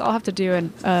others. I'll have to do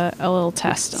a little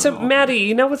test. So, Maddie,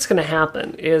 you know what's going to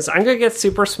happen is I'm going to get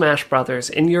Super Smash Brothers,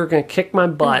 and you're going to kick my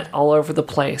butt all over the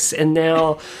place. And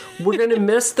now we're going to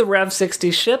miss the Rev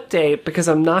 60 ship date because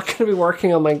I'm not going to be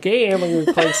working on my game. I'm going to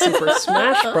be playing Super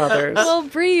Smash Brothers. Well,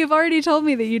 Bree, you've already told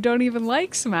me that you don't even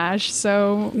like Smash,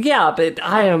 so... Yeah, but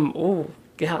I am... Ooh.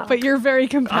 Yeah. But you're very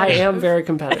competitive. I am very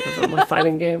competitive in my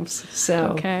fighting games. So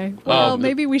okay. Well,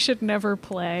 maybe we should never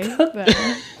play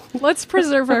then. Let's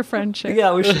preserve our friendship.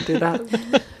 Yeah, we should do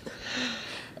that.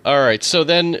 All right. So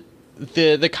then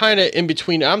the kind of in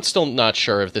between, I'm still not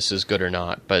sure if this is good or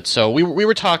not. But so we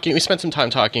were talking. We spent some time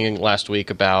talking last week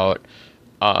about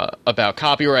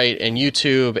copyright and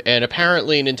YouTube, and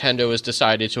apparently Nintendo has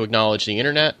decided to acknowledge the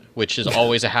internet, which is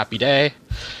always a happy day.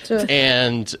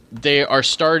 And they are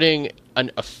starting an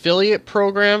affiliate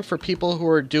program for people who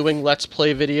are doing Let's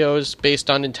Play videos based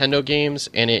on Nintendo games,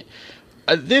 and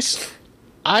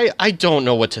I don't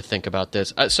know what to think about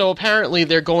this. So apparently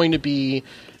they're going to be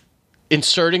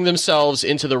inserting themselves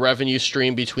into the revenue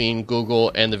stream between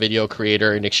Google and the video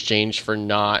creator in exchange for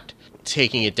not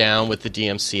taking it down with the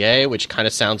DMCA, which kind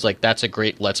of sounds like that's a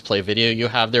great Let's Play video you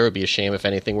have there. It would be a shame if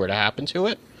anything were to happen to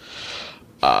it.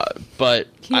 But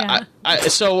yeah.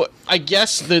 So I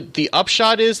guess the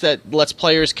upshot is that Let's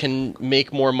Players can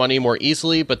make more money more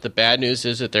easily, but the bad news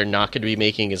is that they're not going to be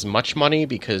making as much money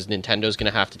because Nintendo's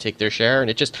going to have to take their share. And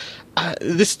it just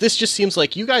this just seems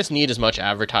like you guys need as much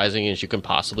advertising as you can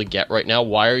possibly get right now.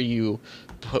 Why are you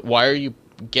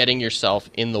getting yourself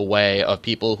in the way of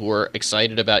people who are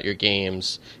excited about your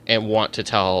games and want to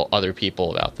tell other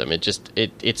people about them?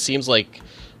 It seems like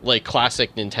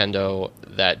classic Nintendo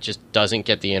that just doesn't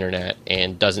get the internet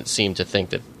and doesn't seem to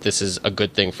think that this is a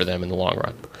good thing for them in the long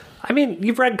run. I mean,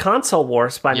 you've read Console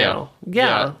Wars by now.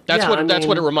 Yeah. That's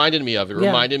what it reminded me of. It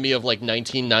reminded me of like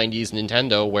 1990s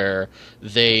Nintendo, where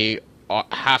they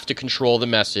have to control the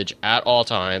message at all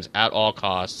times, at all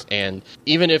costs, and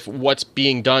even if what's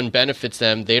being done benefits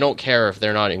them, they don't care if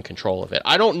they're not in control of it.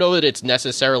 I don't know that it's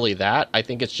necessarily that. I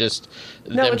think it's just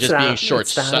them just being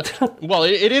short-sighted. Well,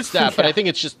 it is that, but I think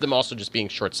it's just them also just being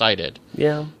short-sighted.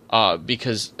 Yeah.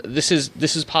 Because this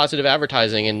is positive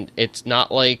advertising, and it's not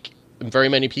like very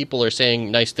many people are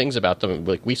saying nice things about them.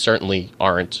 Like, we certainly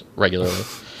aren't regularly.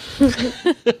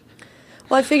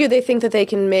 Well, I figure they think that they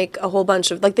can make a whole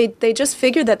bunch of... Like, they just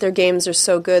figured that their games are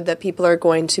so good that people are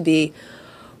going to be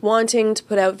wanting to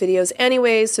put out videos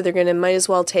anyways, so they're going to might as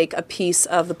well take a piece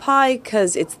of the pie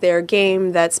because it's their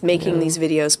game that's making these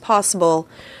videos possible.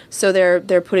 So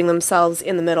they're putting themselves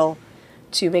in the middle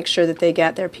to make sure that they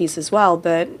get their piece as well.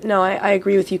 But no, I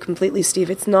agree with you completely, Steve.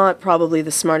 It's not probably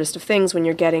the smartest of things when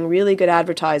you're getting really good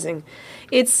advertising.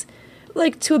 It's,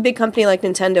 like, to a big company like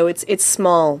Nintendo, it's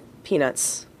small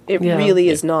peanuts. It really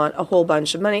is not a whole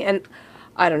bunch of money. And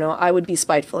I don't know, I would be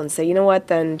spiteful and say, you know what,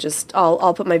 then just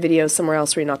I'll put my videos somewhere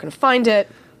else where you're not going to find it.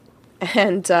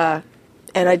 And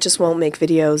I just won't make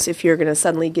videos if you're going to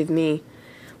suddenly give me,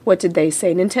 what did they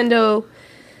say? Nintendo,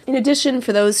 in addition,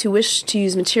 for those who wish to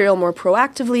use material more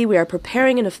proactively, we are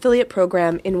preparing an affiliate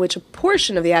program in which a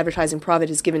portion of the advertising profit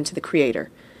is given to the creator.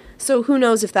 So who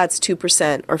knows if that's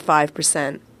 2% or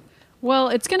 5%. Well,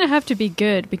 it's going to have to be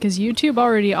good because YouTube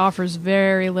already offers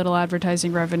very little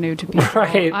advertising revenue to people.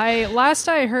 Right. Last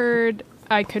I heard,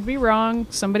 I could be wrong.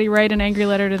 Somebody write an angry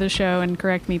letter to the show and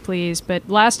correct me, please. But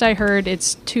last I heard,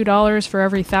 it's $2 for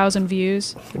every 1,000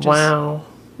 views, which is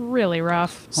really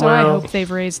rough. So I hope they've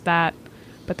raised that.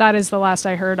 But that is the last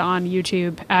I heard on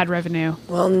YouTube ad revenue.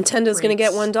 Well, Nintendo's going to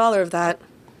get $1 of that.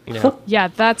 Yeah,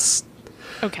 that's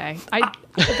okay.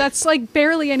 That's like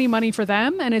barely any money for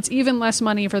them, and it's even less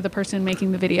money for the person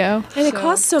making the video. And it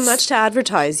costs so much to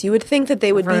advertise. You would think that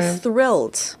they would be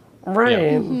thrilled. Right.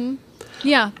 Mm-hmm.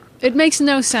 Yeah, it makes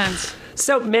no sense.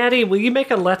 So, Maddie, will you make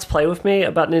a Let's Play with me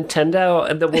about Nintendo,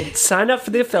 and then we'll sign up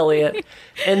for the affiliate,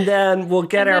 and then we'll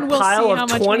get our pile of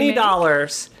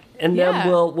 $20, and then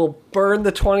we'll burn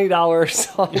the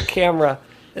 $20 on camera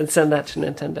and send that to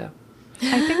Nintendo.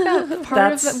 I think that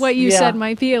part of what you said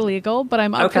might be illegal, but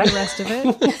I'm up for the rest of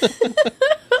it.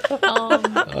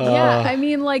 I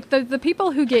mean, like, the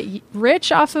people who get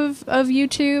rich off of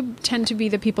YouTube tend to be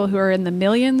the people who are in the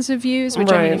millions of views,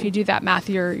 which, I mean, if you do that math,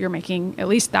 you're making at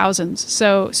least thousands.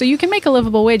 So you can make a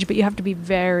livable wage, but you have to be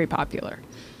very popular.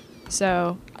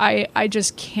 So I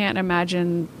just can't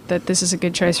imagine that this is a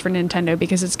good choice for Nintendo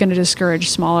because it's going to discourage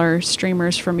smaller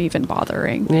streamers from even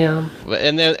bothering. Yeah.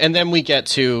 And then we get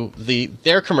to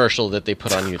their commercial that they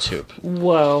put on YouTube.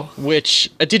 Whoa. Which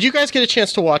did you guys get a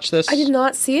chance to watch this? I did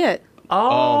not see it.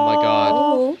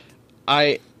 Oh my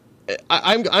god.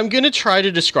 I'm going to try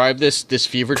to describe this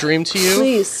fever dream to you.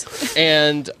 Please.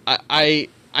 And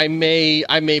I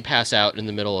may pass out in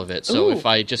the middle of it. So if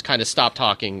I just kind of stop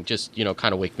talking, just,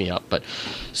 kind of wake me up. But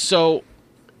so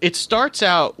it starts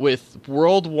out with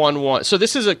World 1-1. So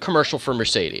this is a commercial for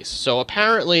Mercedes. So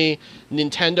apparently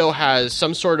Nintendo has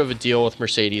some sort of a deal with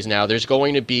Mercedes now. There's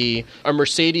going to be a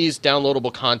Mercedes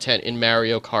downloadable content in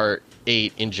Mario Kart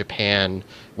 8 in Japan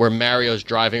where Mario's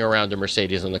driving around a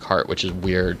Mercedes in the cart, which is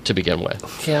weird to begin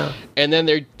with. Yeah. And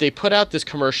then they put out this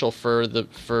commercial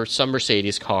for some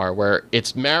Mercedes car where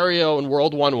it's Mario in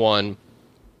World 1-1,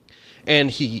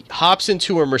 and he hops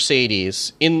into a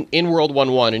Mercedes in World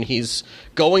 1-1, and he's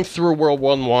going through World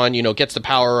 1-1, gets the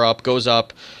power up, goes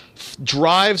up,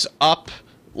 drives up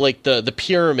like the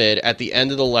pyramid at the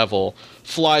end of the level,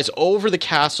 flies over the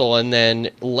castle, and then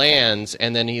lands,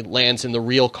 and then he lands in the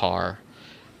real car.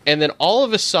 And then all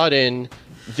of a sudden,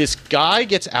 this guy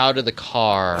gets out of the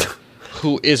car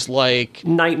who is like...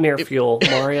 Nightmare fuel,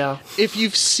 Mario. If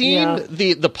you've seen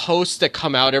the posts that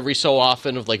come out every so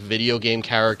often of like video game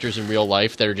characters in real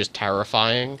life that are just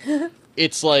terrifying,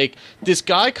 it's like this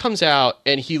guy comes out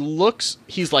and he's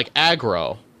like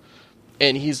aggro.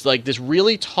 And he's like this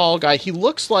really tall guy. He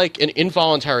looks like an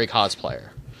involuntary cosplayer.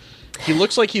 He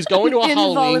looks like he's going to a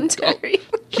Halloween.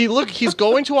 He's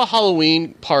going to a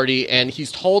Halloween party, and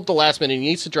he's told the last minute he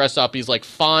needs to dress up. He's like,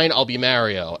 "Fine, I'll be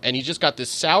Mario." And he just got this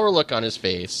sour look on his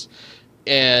face,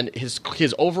 and his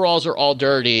overalls are all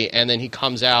dirty. And then he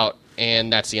comes out,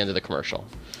 and that's the end of the commercial.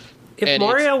 If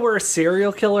Mario were a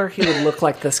serial killer, he would look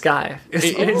like this guy.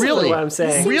 Really, what I'm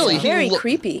saying. Really, very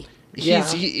creepy.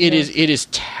 It is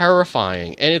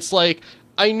terrifying, and it's like,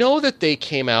 I know that they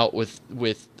came out with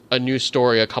a news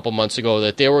story a couple months ago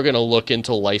that they were going to look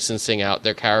into licensing out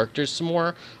their characters some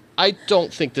more. I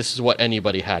don't think this is what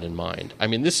anybody had in mind. I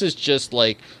mean, this is just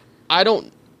like, I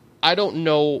don't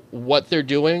know what they're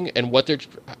doing and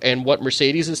what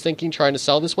Mercedes is thinking trying to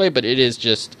sell this way, but it is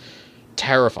just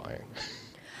terrifying.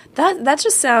 That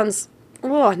just sounds.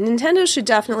 Nintendo should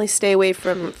definitely stay away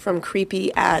from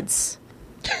creepy ads.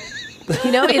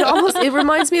 It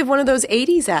reminds me of one of those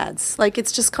 80s ads. Like,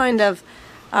 it's just kind of,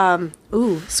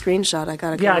 screenshot. I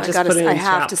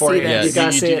have to see this. You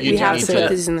gotta see it. We have to put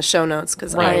these in the show notes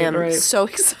because I am so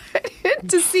excited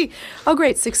to see. Oh,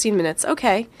 great, 16 minutes.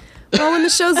 Okay. Well, when the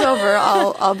show's over,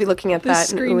 I'll be looking at that.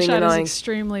 The screenshot is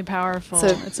extremely powerful.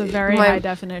 It's a very high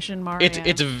definition Mario.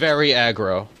 It's very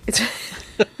aggro.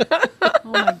 Oh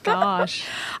my gosh!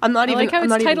 I like how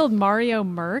it's titled Mario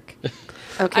Merc.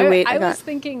 Okay, wait. I was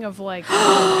thinking of like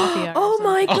Mafia. Oh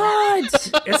my god!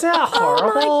 Isn't that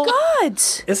horrible? Oh my god!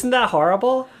 Isn't that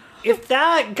horrible? If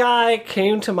that guy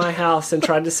came to my house and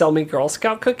tried to sell me Girl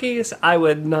Scout cookies, I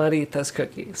would not eat those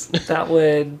cookies. That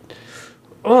would...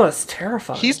 Oh, it's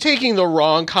terrifying. He's taking the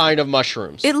wrong kind of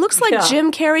mushrooms. It looks like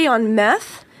Jim Carrey on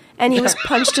meth, and he was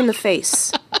punched in the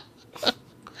face.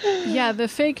 Yeah, the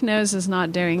fake nose is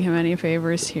not doing him any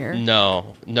favors here.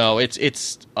 No,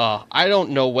 it's I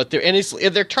don't know what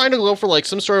they're trying to go for, like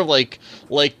some sort of like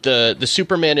the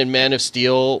Superman and Man of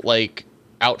Steel like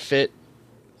outfit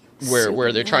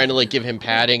where they're trying to like give him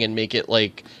padding and make it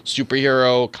like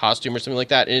superhero costume or something like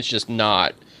that, and it's just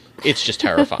not. It's just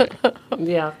terrifying.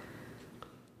 Yeah.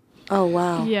 Oh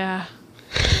wow. Yeah.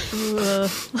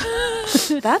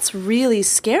 That's really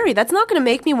scary. That's not going to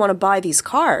make me want to buy these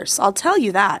cars. I'll tell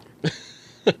you that.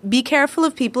 Be careful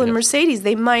of people in Mercedes.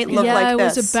 They might look like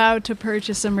this. I was about to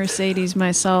purchase a Mercedes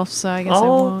myself, so I guess I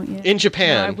won't. Yeah. In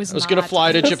Japan. No, I was going to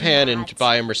fly to Japan and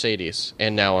buy a Mercedes,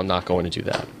 and now I'm not going to do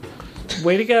that.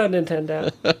 Way to go,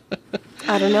 Nintendo.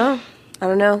 I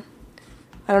don't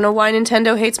know why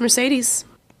Nintendo hates Mercedes.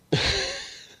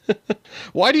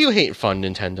 Why do you hate fun,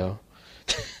 Nintendo?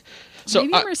 So,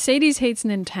 maybe Mercedes hates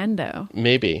Nintendo.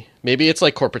 Maybe it's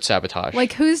like corporate sabotage.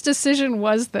 Like, whose decision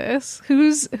was this?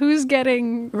 Who's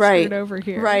getting screwed over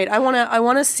here? Right. I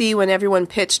wanna see when everyone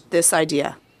pitched this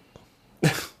idea.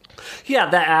 Yeah,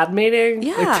 the ad meeting.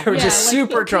 Yeah, like, they were just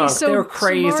super drunk. They were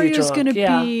crazy drunk. Mario's going to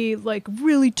be like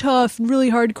really tough and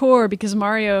really hardcore because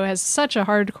Mario has such a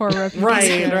hardcore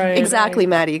reputation. Right. Exactly,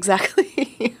 Maddie. Exactly.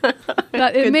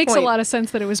 It makes a lot of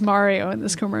sense that it was Mario in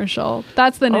this commercial.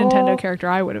 That's the Nintendo character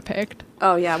I would have picked.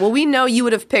 Oh yeah. Well, we know you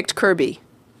would have picked Kirby.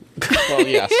 Well,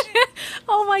 yes.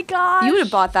 Oh my god. You would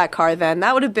have bought that car then.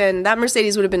 That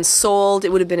Mercedes would have been sold.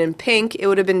 It would have been in pink. It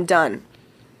would have been done.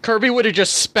 Kirby would have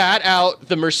just spat out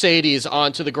the Mercedes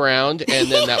onto the ground,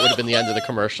 and then that would have been the end of the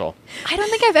commercial. I don't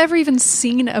think I've ever even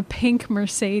seen a pink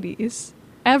Mercedes.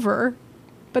 Ever.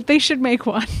 But they should make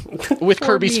one. With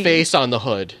Kirby's face on the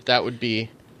hood. That would be...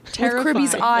 terrifying. With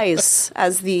Kirby's eyes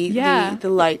as the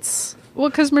lights. Well,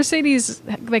 because Mercedes,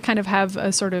 they kind of have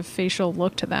a sort of facial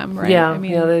look to them, right? Yeah,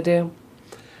 they do.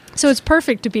 So it's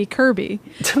perfect to be Kirby.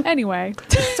 Anyway.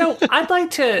 So I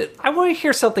want to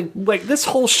hear something, like this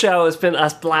whole show has been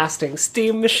us blasting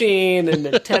Steam Machine and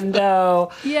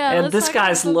Nintendo and this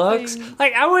guy's looks.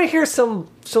 Like, I want to hear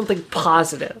something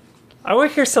positive. I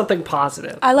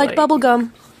like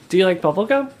bubblegum. Do you like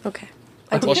bubblegum? Okay.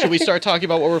 Well, should we start talking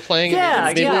about what we're playing?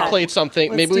 Yeah. Maybe we played something.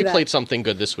 Let's maybe we do that. played something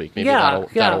good this week. Maybe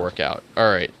that'll work out. All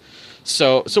right.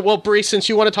 Well, Bree, since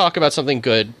you want to talk about something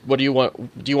good, what do you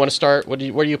want? Do you want to start? What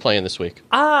are you playing this week?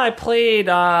 I played.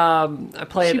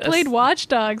 She played Watch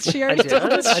Dogs. She already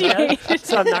told us she hated.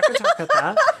 So I'm not going to talk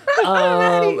about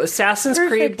that. Assassin's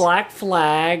Creed Black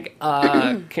Flag.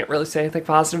 Can't really say anything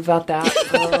positive about that.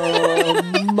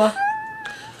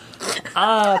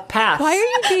 Pass. Why are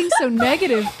you being so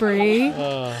negative, Bree? I'm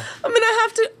gonna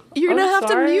have to. You're gonna have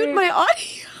to mute my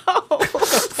audio.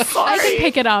 I can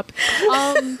pick it up.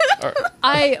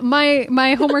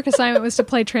 My homework assignment was to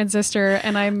play Transistor,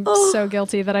 and I'm so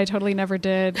guilty that I totally never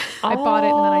did. I bought it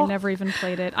and then I never even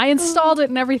played it. I installed it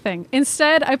and everything.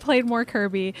 Instead, I played more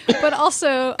Kirby, but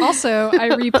also I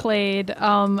replayed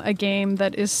a game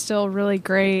that is still really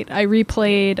great. I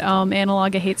replayed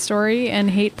Analog: A Hate Story and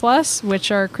Hate Plus,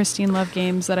 which are Christine Love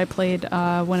games that I played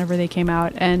whenever they came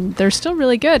out, and they're still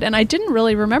really good. And I didn't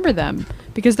really remember them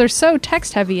because they're so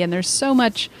text heavy and there's so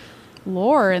much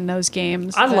lore in those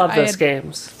games. I love those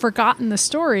games. Forgotten the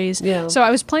stories. Yeah. So I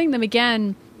was playing them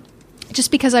again just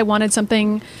because I wanted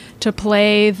something to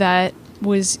play that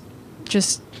was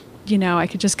just, I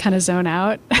could just kind of zone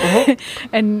out. Uh-huh.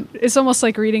 And it's almost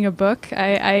like reading a book.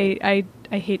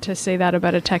 I hate to say that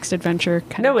about a text adventure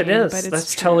kind of game. No, it is. But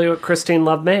That's totally what Christine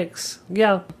Love makes.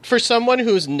 Yeah. For someone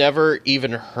who's never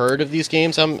even heard of these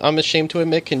games, I'm ashamed to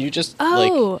admit, can you just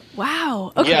wow.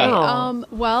 Okay. Yeah.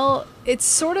 Well, it's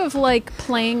sort of like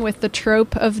playing with the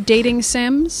trope of dating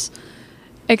sims,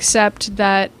 except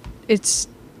that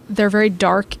they're very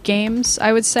dark games,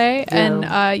 I would say. Yeah.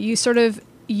 And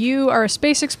you are a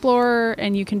space explorer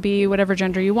and you can be whatever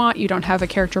gender you want. You don't have a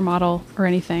character model or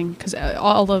anything because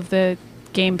all of the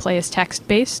gameplay is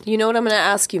text-based. You know what I'm going to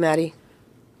ask you, Maddie?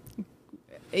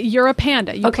 You're a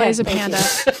panda. You play as a panda.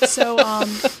 So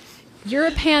you're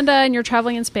a panda and you're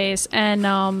traveling in space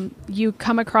and you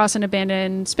come across an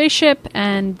abandoned spaceship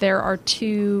and there are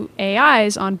 2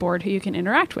 AIs on board who you can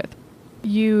interact with.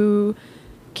 You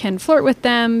can flirt with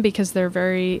them because they're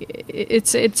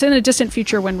it's in a distant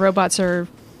future when robots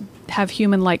have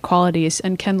human-like qualities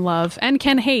and can love and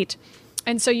can hate.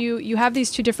 And so you have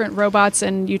these 2 different robots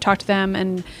and you talk to them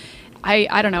and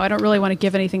I don't know, I don't really want to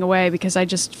give anything away because I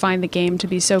just find the game to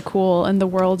be so cool and the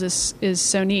world is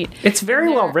so neat. It's very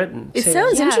well written. It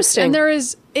sounds interesting. And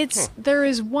there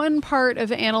is one part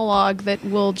of Analog that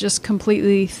will just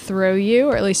completely throw you,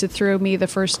 or at least it threw me the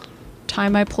first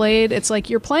time I played. It's like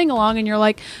you're playing along and you're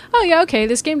like, oh yeah, okay,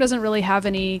 this game doesn't really have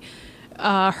any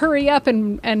hurry up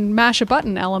and mash a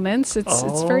button elements.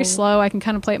 It's very slow. I can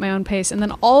kind of play at my own pace. And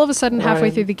then all of a sudden,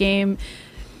 halfway through the game,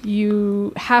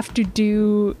 you have to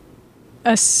do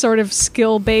a sort of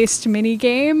skill-based mini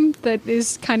game that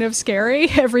is kind of scary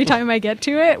every time I get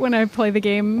to it when I play the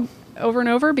game over and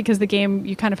over, because the game,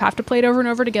 you kind of have to play it over and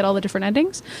over to get all the different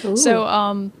endings. Ooh.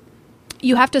 So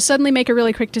you have to suddenly make a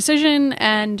really quick decision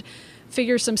and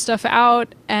figure some stuff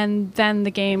out, and then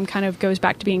the game kind of goes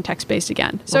back to being text-based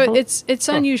again. So it's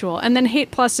unusual. And then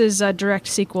Hate Plus is a direct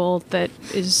sequel that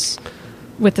is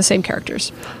with the same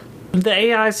characters.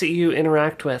 The AIs that you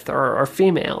interact with are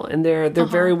female, and they're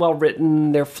very well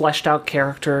written. They're fleshed out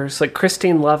characters. Like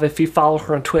Christine Love, if you follow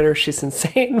her on Twitter, she's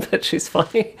insane, but she's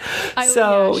funny. She's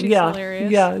hilarious.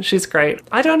 Yeah, she's great.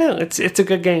 I don't know. It's a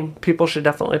good game. People should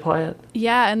definitely play it.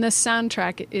 Yeah, and the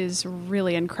soundtrack is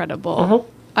really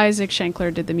incredible. Isaac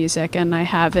Shankler did the music, and I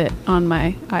have it on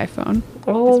my iPhone.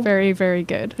 It's very, very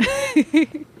good.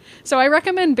 So I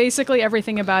recommend basically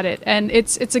everything about it, and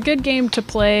it's a good game to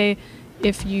play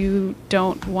if you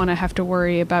don't want to have to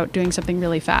worry about doing something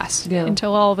really fast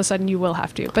until all of a sudden you will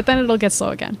have to. But then it'll get slow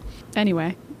again.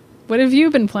 Anyway, what have you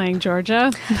been playing,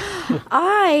 Georgia?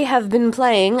 I have been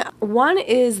playing. One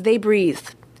is They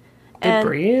Breathe.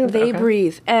 They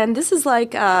Breathe. And this is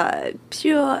like a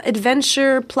pure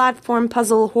adventure, platform,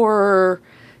 puzzle, horror,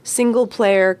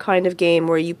 single-player kind of game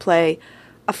where you play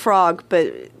a frog.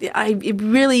 But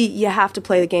you have to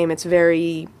play the game. It's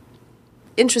very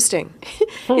interesting.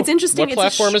 It's interesting. What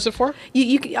platform is it for?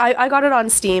 I got it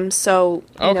on Steam, so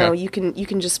you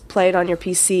can just play it on your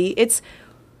PC.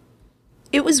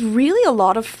 It was really a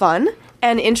lot of fun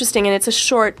and interesting, and it's a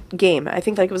short game. I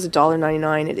think it was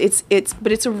 $1.99.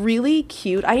 But it's a really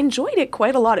cute. I enjoyed it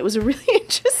quite a lot. It was a really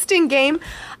interesting game.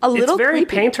 It's very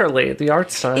creepy. Painterly, the art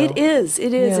style. It is. Yeah.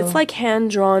 It's like hand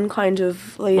drawn, kind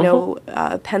of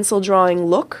pencil drawing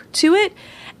look to it,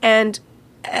 and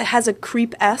it has a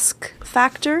creep-esque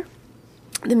factor.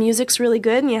 The music's really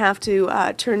good, and you have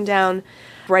to turn down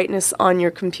brightness on your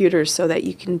computer so that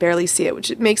you can barely see it,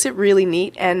 which makes it really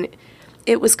neat, and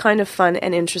it was kind of fun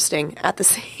and interesting at the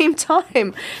same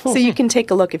time. So you can take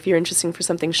a look if you're interested for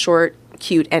something short,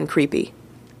 cute, and creepy.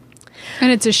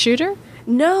 And it's a shooter?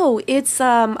 No, it's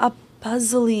a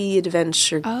puzzly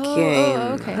adventure game.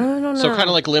 Oh, okay. I don't know. So kind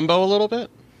of like Limbo a little bit.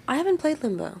 I haven't played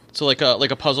Limbo. So like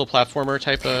a puzzle platformer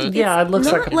type of. Yeah, it looks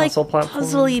Not like a puzzle platform.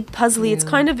 Puzzly. Yeah. It's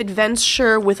kind of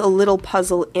adventure with a little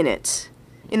puzzle in it.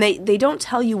 And they don't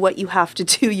tell you what you have to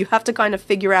do. You have to kind of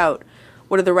figure out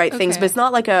what are the right things. But it's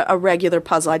not like a regular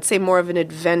puzzle. I'd say more of an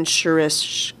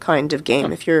adventurous kind of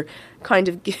game if you're kind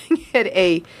of giving it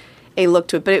a look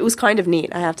to it. But it was kind of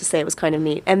neat. I have to say it was kind of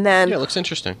neat. And then Yeah, it looks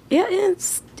interesting. Yeah,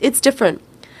 it's different.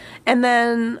 And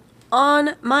then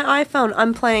on my iPhone,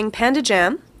 I'm playing Panda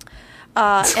Jam.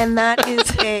 And that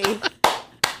is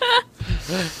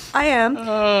I am.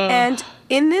 And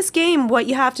in this game, what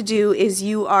you have to do is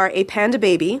you are a panda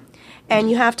baby,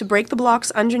 and you have to break the blocks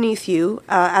underneath you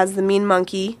as the mean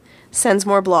monkey sends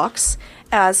more blocks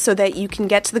so that you can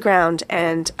get to the ground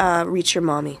and reach your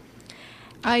mommy.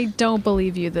 I don't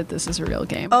believe you that this is a real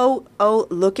game. Oh,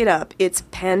 look it up. It's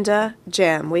Panda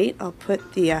Jam. Wait, I'll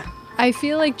put the... I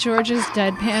feel like Georgia's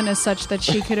deadpan is such that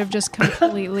she could have just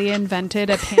completely invented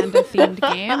a panda-themed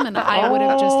game, and I would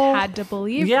have just had to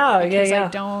believe her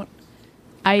because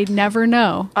I never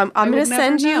know. I'm going to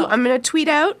send you... I'm going to tweet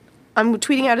out... I'm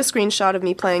tweeting out a screenshot of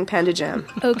me playing Panda Jam.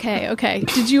 Okay.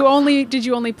 Did you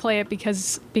only play it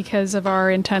because of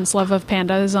our intense love of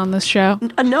pandas on this show?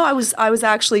 No, I was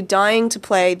actually dying to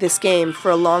play this game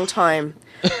for a long time,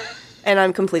 and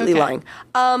I'm completely lying.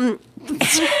 And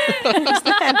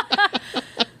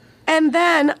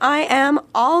then I am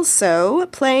also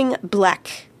playing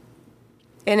Black,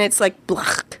 and it's like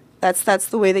Blach. That's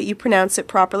the way that you pronounce it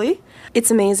properly.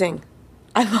 It's amazing.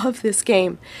 I love this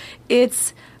game.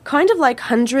 It's kind of like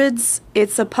Hundreds.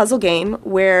 It's a puzzle game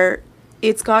where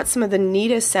it's got some of the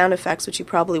neatest sound effects, which you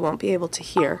probably won't be able to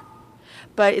hear.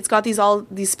 But it's got these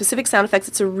specific sound effects.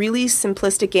 It's a really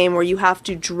simplistic game where you have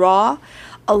to draw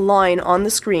a line on the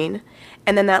screen,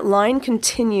 and then that line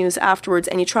continues afterwards,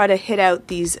 and you try to hit out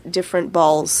these different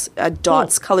balls,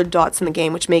 dots, colored dots in the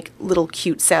game, which make little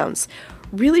cute sounds.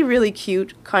 Really, really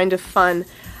cute, kind of fun,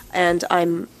 and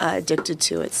I'm addicted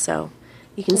to it, so...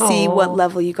 You can see what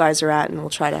level you guys are at, and we'll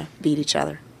try to beat each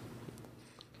other.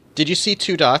 Did you see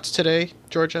Two Dots today,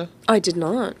 Georgia? I did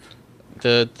not.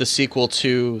 The sequel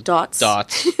to Dots.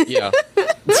 Yeah.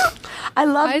 I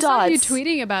love Dots. I saw you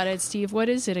tweeting about it, Steve. What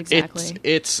is it exactly?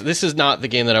 This is not the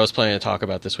game that I was planning to talk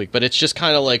about this week, but it's just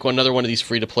kind of like another one of these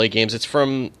free-to-play games. It's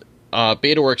from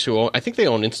BetaWorks, I think they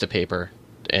own Instapaper,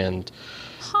 and...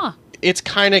 It's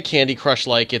kind of Candy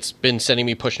Crush-like. It's been sending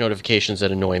me push notifications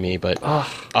that annoy me, but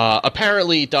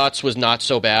apparently Dots was not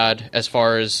so bad as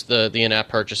far as the in-app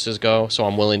purchases go, so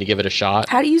I'm willing to give it a shot.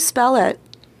 How do you spell it?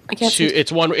 I can't see.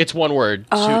 It's one word,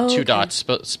 two dots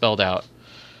spelled out.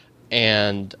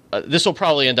 And this will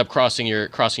probably end up crossing your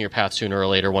path sooner or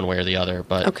later, one way or the other.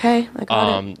 But okay, I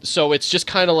got it. So it's just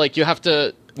kind of like you have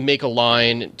to make a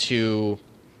line to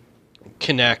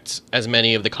connect as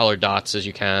many of the colored dots as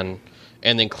you can,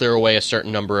 and then clear away a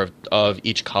certain number of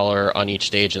each color on each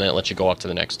stage, and then it lets you go up to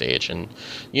the next stage. And,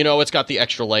 it's got the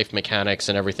extra life mechanics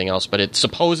and everything else, but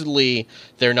supposedly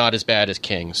they're not as bad as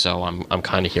King, so I'm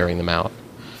kind of hearing them out.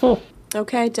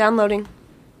 Okay, downloading.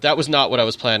 That was not what I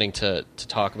was planning to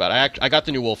talk about. I got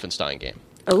the new Wolfenstein game.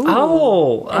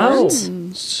 Oh.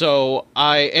 So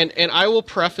I will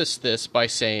preface this by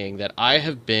saying that I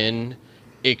have been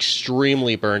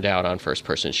extremely burned out on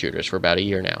first-person shooters for about a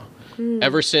year now.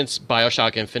 Ever since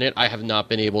BioShock Infinite, I have not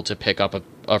been able to pick up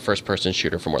a first-person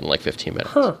shooter for more than like 15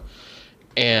 minutes.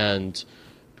 And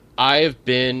I've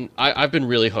been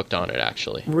really hooked on it,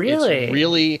 actually.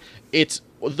 Really? It's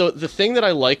the thing that I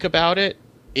like about it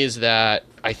is that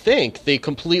I think they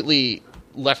completely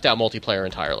left out multiplayer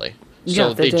entirely.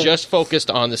 So they just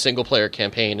focused on the single-player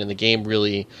campaign, and the game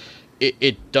really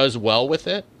it does well with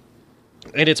it.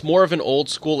 And it's more of an old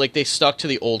school, like they stuck to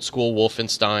the old school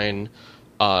Wolfenstein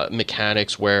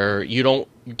mechanics where you don't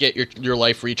get your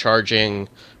life recharging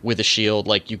with a shield.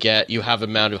 Like you have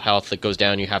amount of health that goes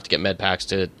down. You have to get med packs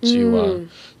to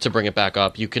bring it back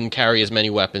up. You can carry as many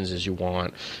weapons as you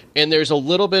want, and there's a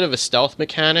little bit of a stealth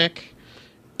mechanic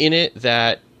in it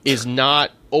that is not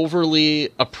overly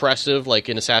oppressive like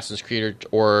in Assassin's Creed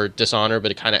or Dishonored, but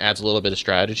it kind of adds a little bit of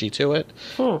strategy to it.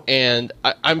 And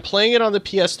I'm playing it on the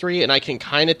PS3, and I can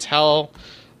kind of tell.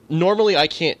 Normally, I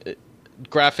can't.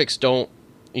 Graphics don't.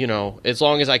 As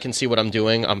long as I can see what I'm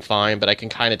doing, I'm fine, but I can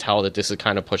kind of tell that this is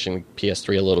kind of pushing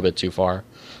PS3 a little bit too far.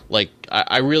 Like,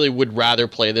 I really would rather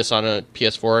play this on a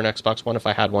PS4 or an Xbox One if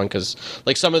I had one, because,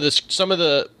 like, some of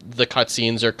the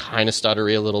cutscenes are kind of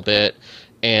stuttery a little bit,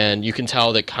 and you can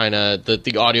tell that kind of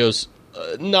the audio's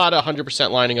not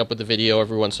 100% lining up with the video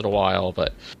every once in a while,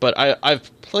 but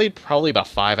I've played probably about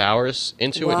 5 hours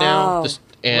into it now,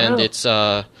 and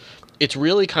it's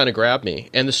really kind of grabbed me.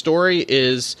 And the story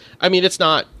is, I mean, it's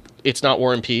not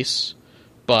War and Peace,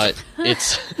 but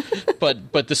it's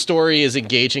but the story is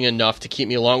engaging enough to keep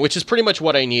me along, which is pretty much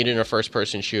what I need in a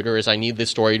first-person shooter. Is I need the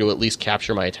story to at least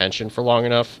capture my attention for long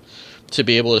enough to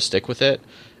be able to stick with it.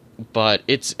 But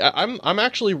I'm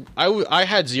actually I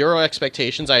had zero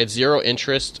expectations. I had zero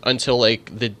interest until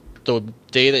like the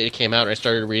day that it came out and I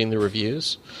started reading the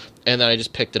reviews, and then I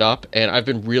just picked it up, and I've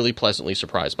been really pleasantly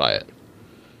surprised by it.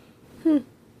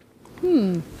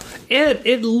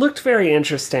 It looked very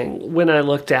interesting when I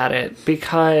looked at it,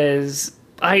 because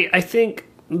I think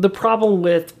the problem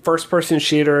with first-person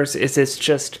shooters is it's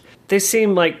just, they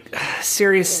seem like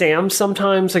Serious Sam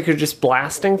sometimes, like you're just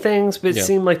blasting things, but it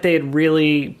seemed like they had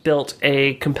really built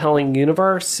a compelling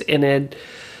universe, and it,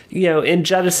 in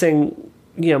jettisoning,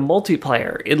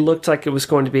 multiplayer, it looked like it was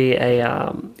going to be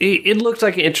it looked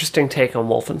like an interesting take on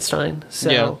Wolfenstein.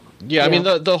 So yeah. I mean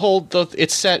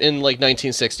it's set in like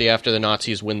 1960 after the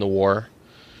Nazis win the war,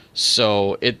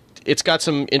 so it's got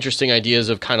some interesting ideas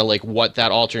of kind of like what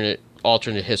that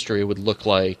alternate history would look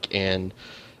like, and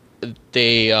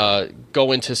they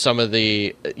go into some of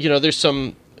the, there's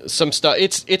some stuff.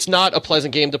 It's not a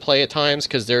pleasant game to play at times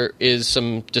because there is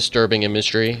some disturbing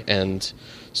imagery, and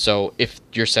so if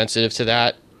you're sensitive to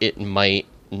that, it might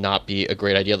not be a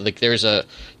great idea. Like there's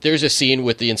a scene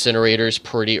with the incinerators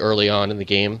pretty early on in the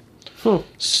game.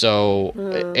 So,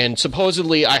 and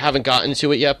supposedly, I haven't gotten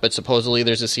to it yet, but supposedly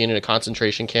there's a scene in a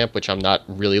concentration camp, which I'm not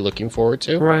really looking forward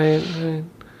to. Right.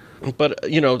 But,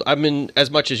 I'm in,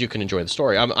 as much as you can enjoy the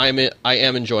story, I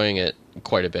am enjoying it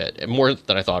quite a bit, more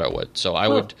than I thought I would. So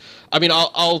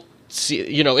I'll see,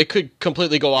 it could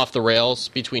completely go off the rails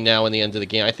between now and the end of the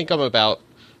game. I think I'm about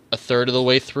a third of the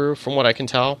way through from what I can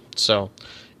tell. So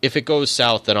if it goes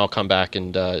south, then I'll come back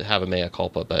and have a mea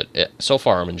culpa. But so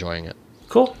far, I'm enjoying it.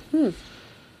 Cool.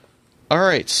 All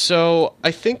right, so I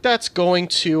think that's going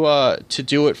to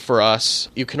do it for us.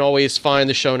 You can always find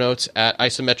the show notes at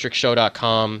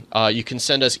isometricshow.com. You can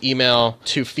send us email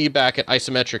to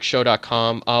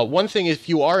feedback@isometricshow.com. One thing, if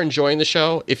you are enjoying the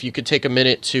show, if you could take a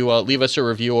minute to leave us a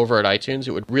review over at iTunes,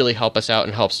 it would really help us out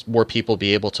and helps more people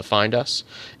be able to find us.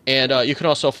 And you can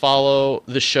also follow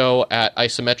the show at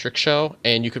Isometric Show,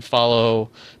 and you could follow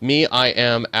me. I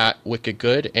am at Wicked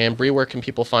Good. And Bree, where can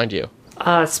people find you?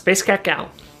 Space Cat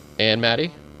Gal. And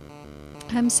Maddie?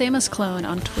 I'm Samus Clone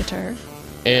on Twitter.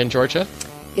 And Georgia?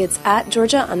 It's at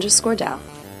Georgia_Dow.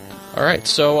 All right,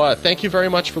 so thank you very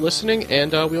much for listening,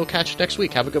 and we will catch you next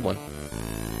week. Have a good one.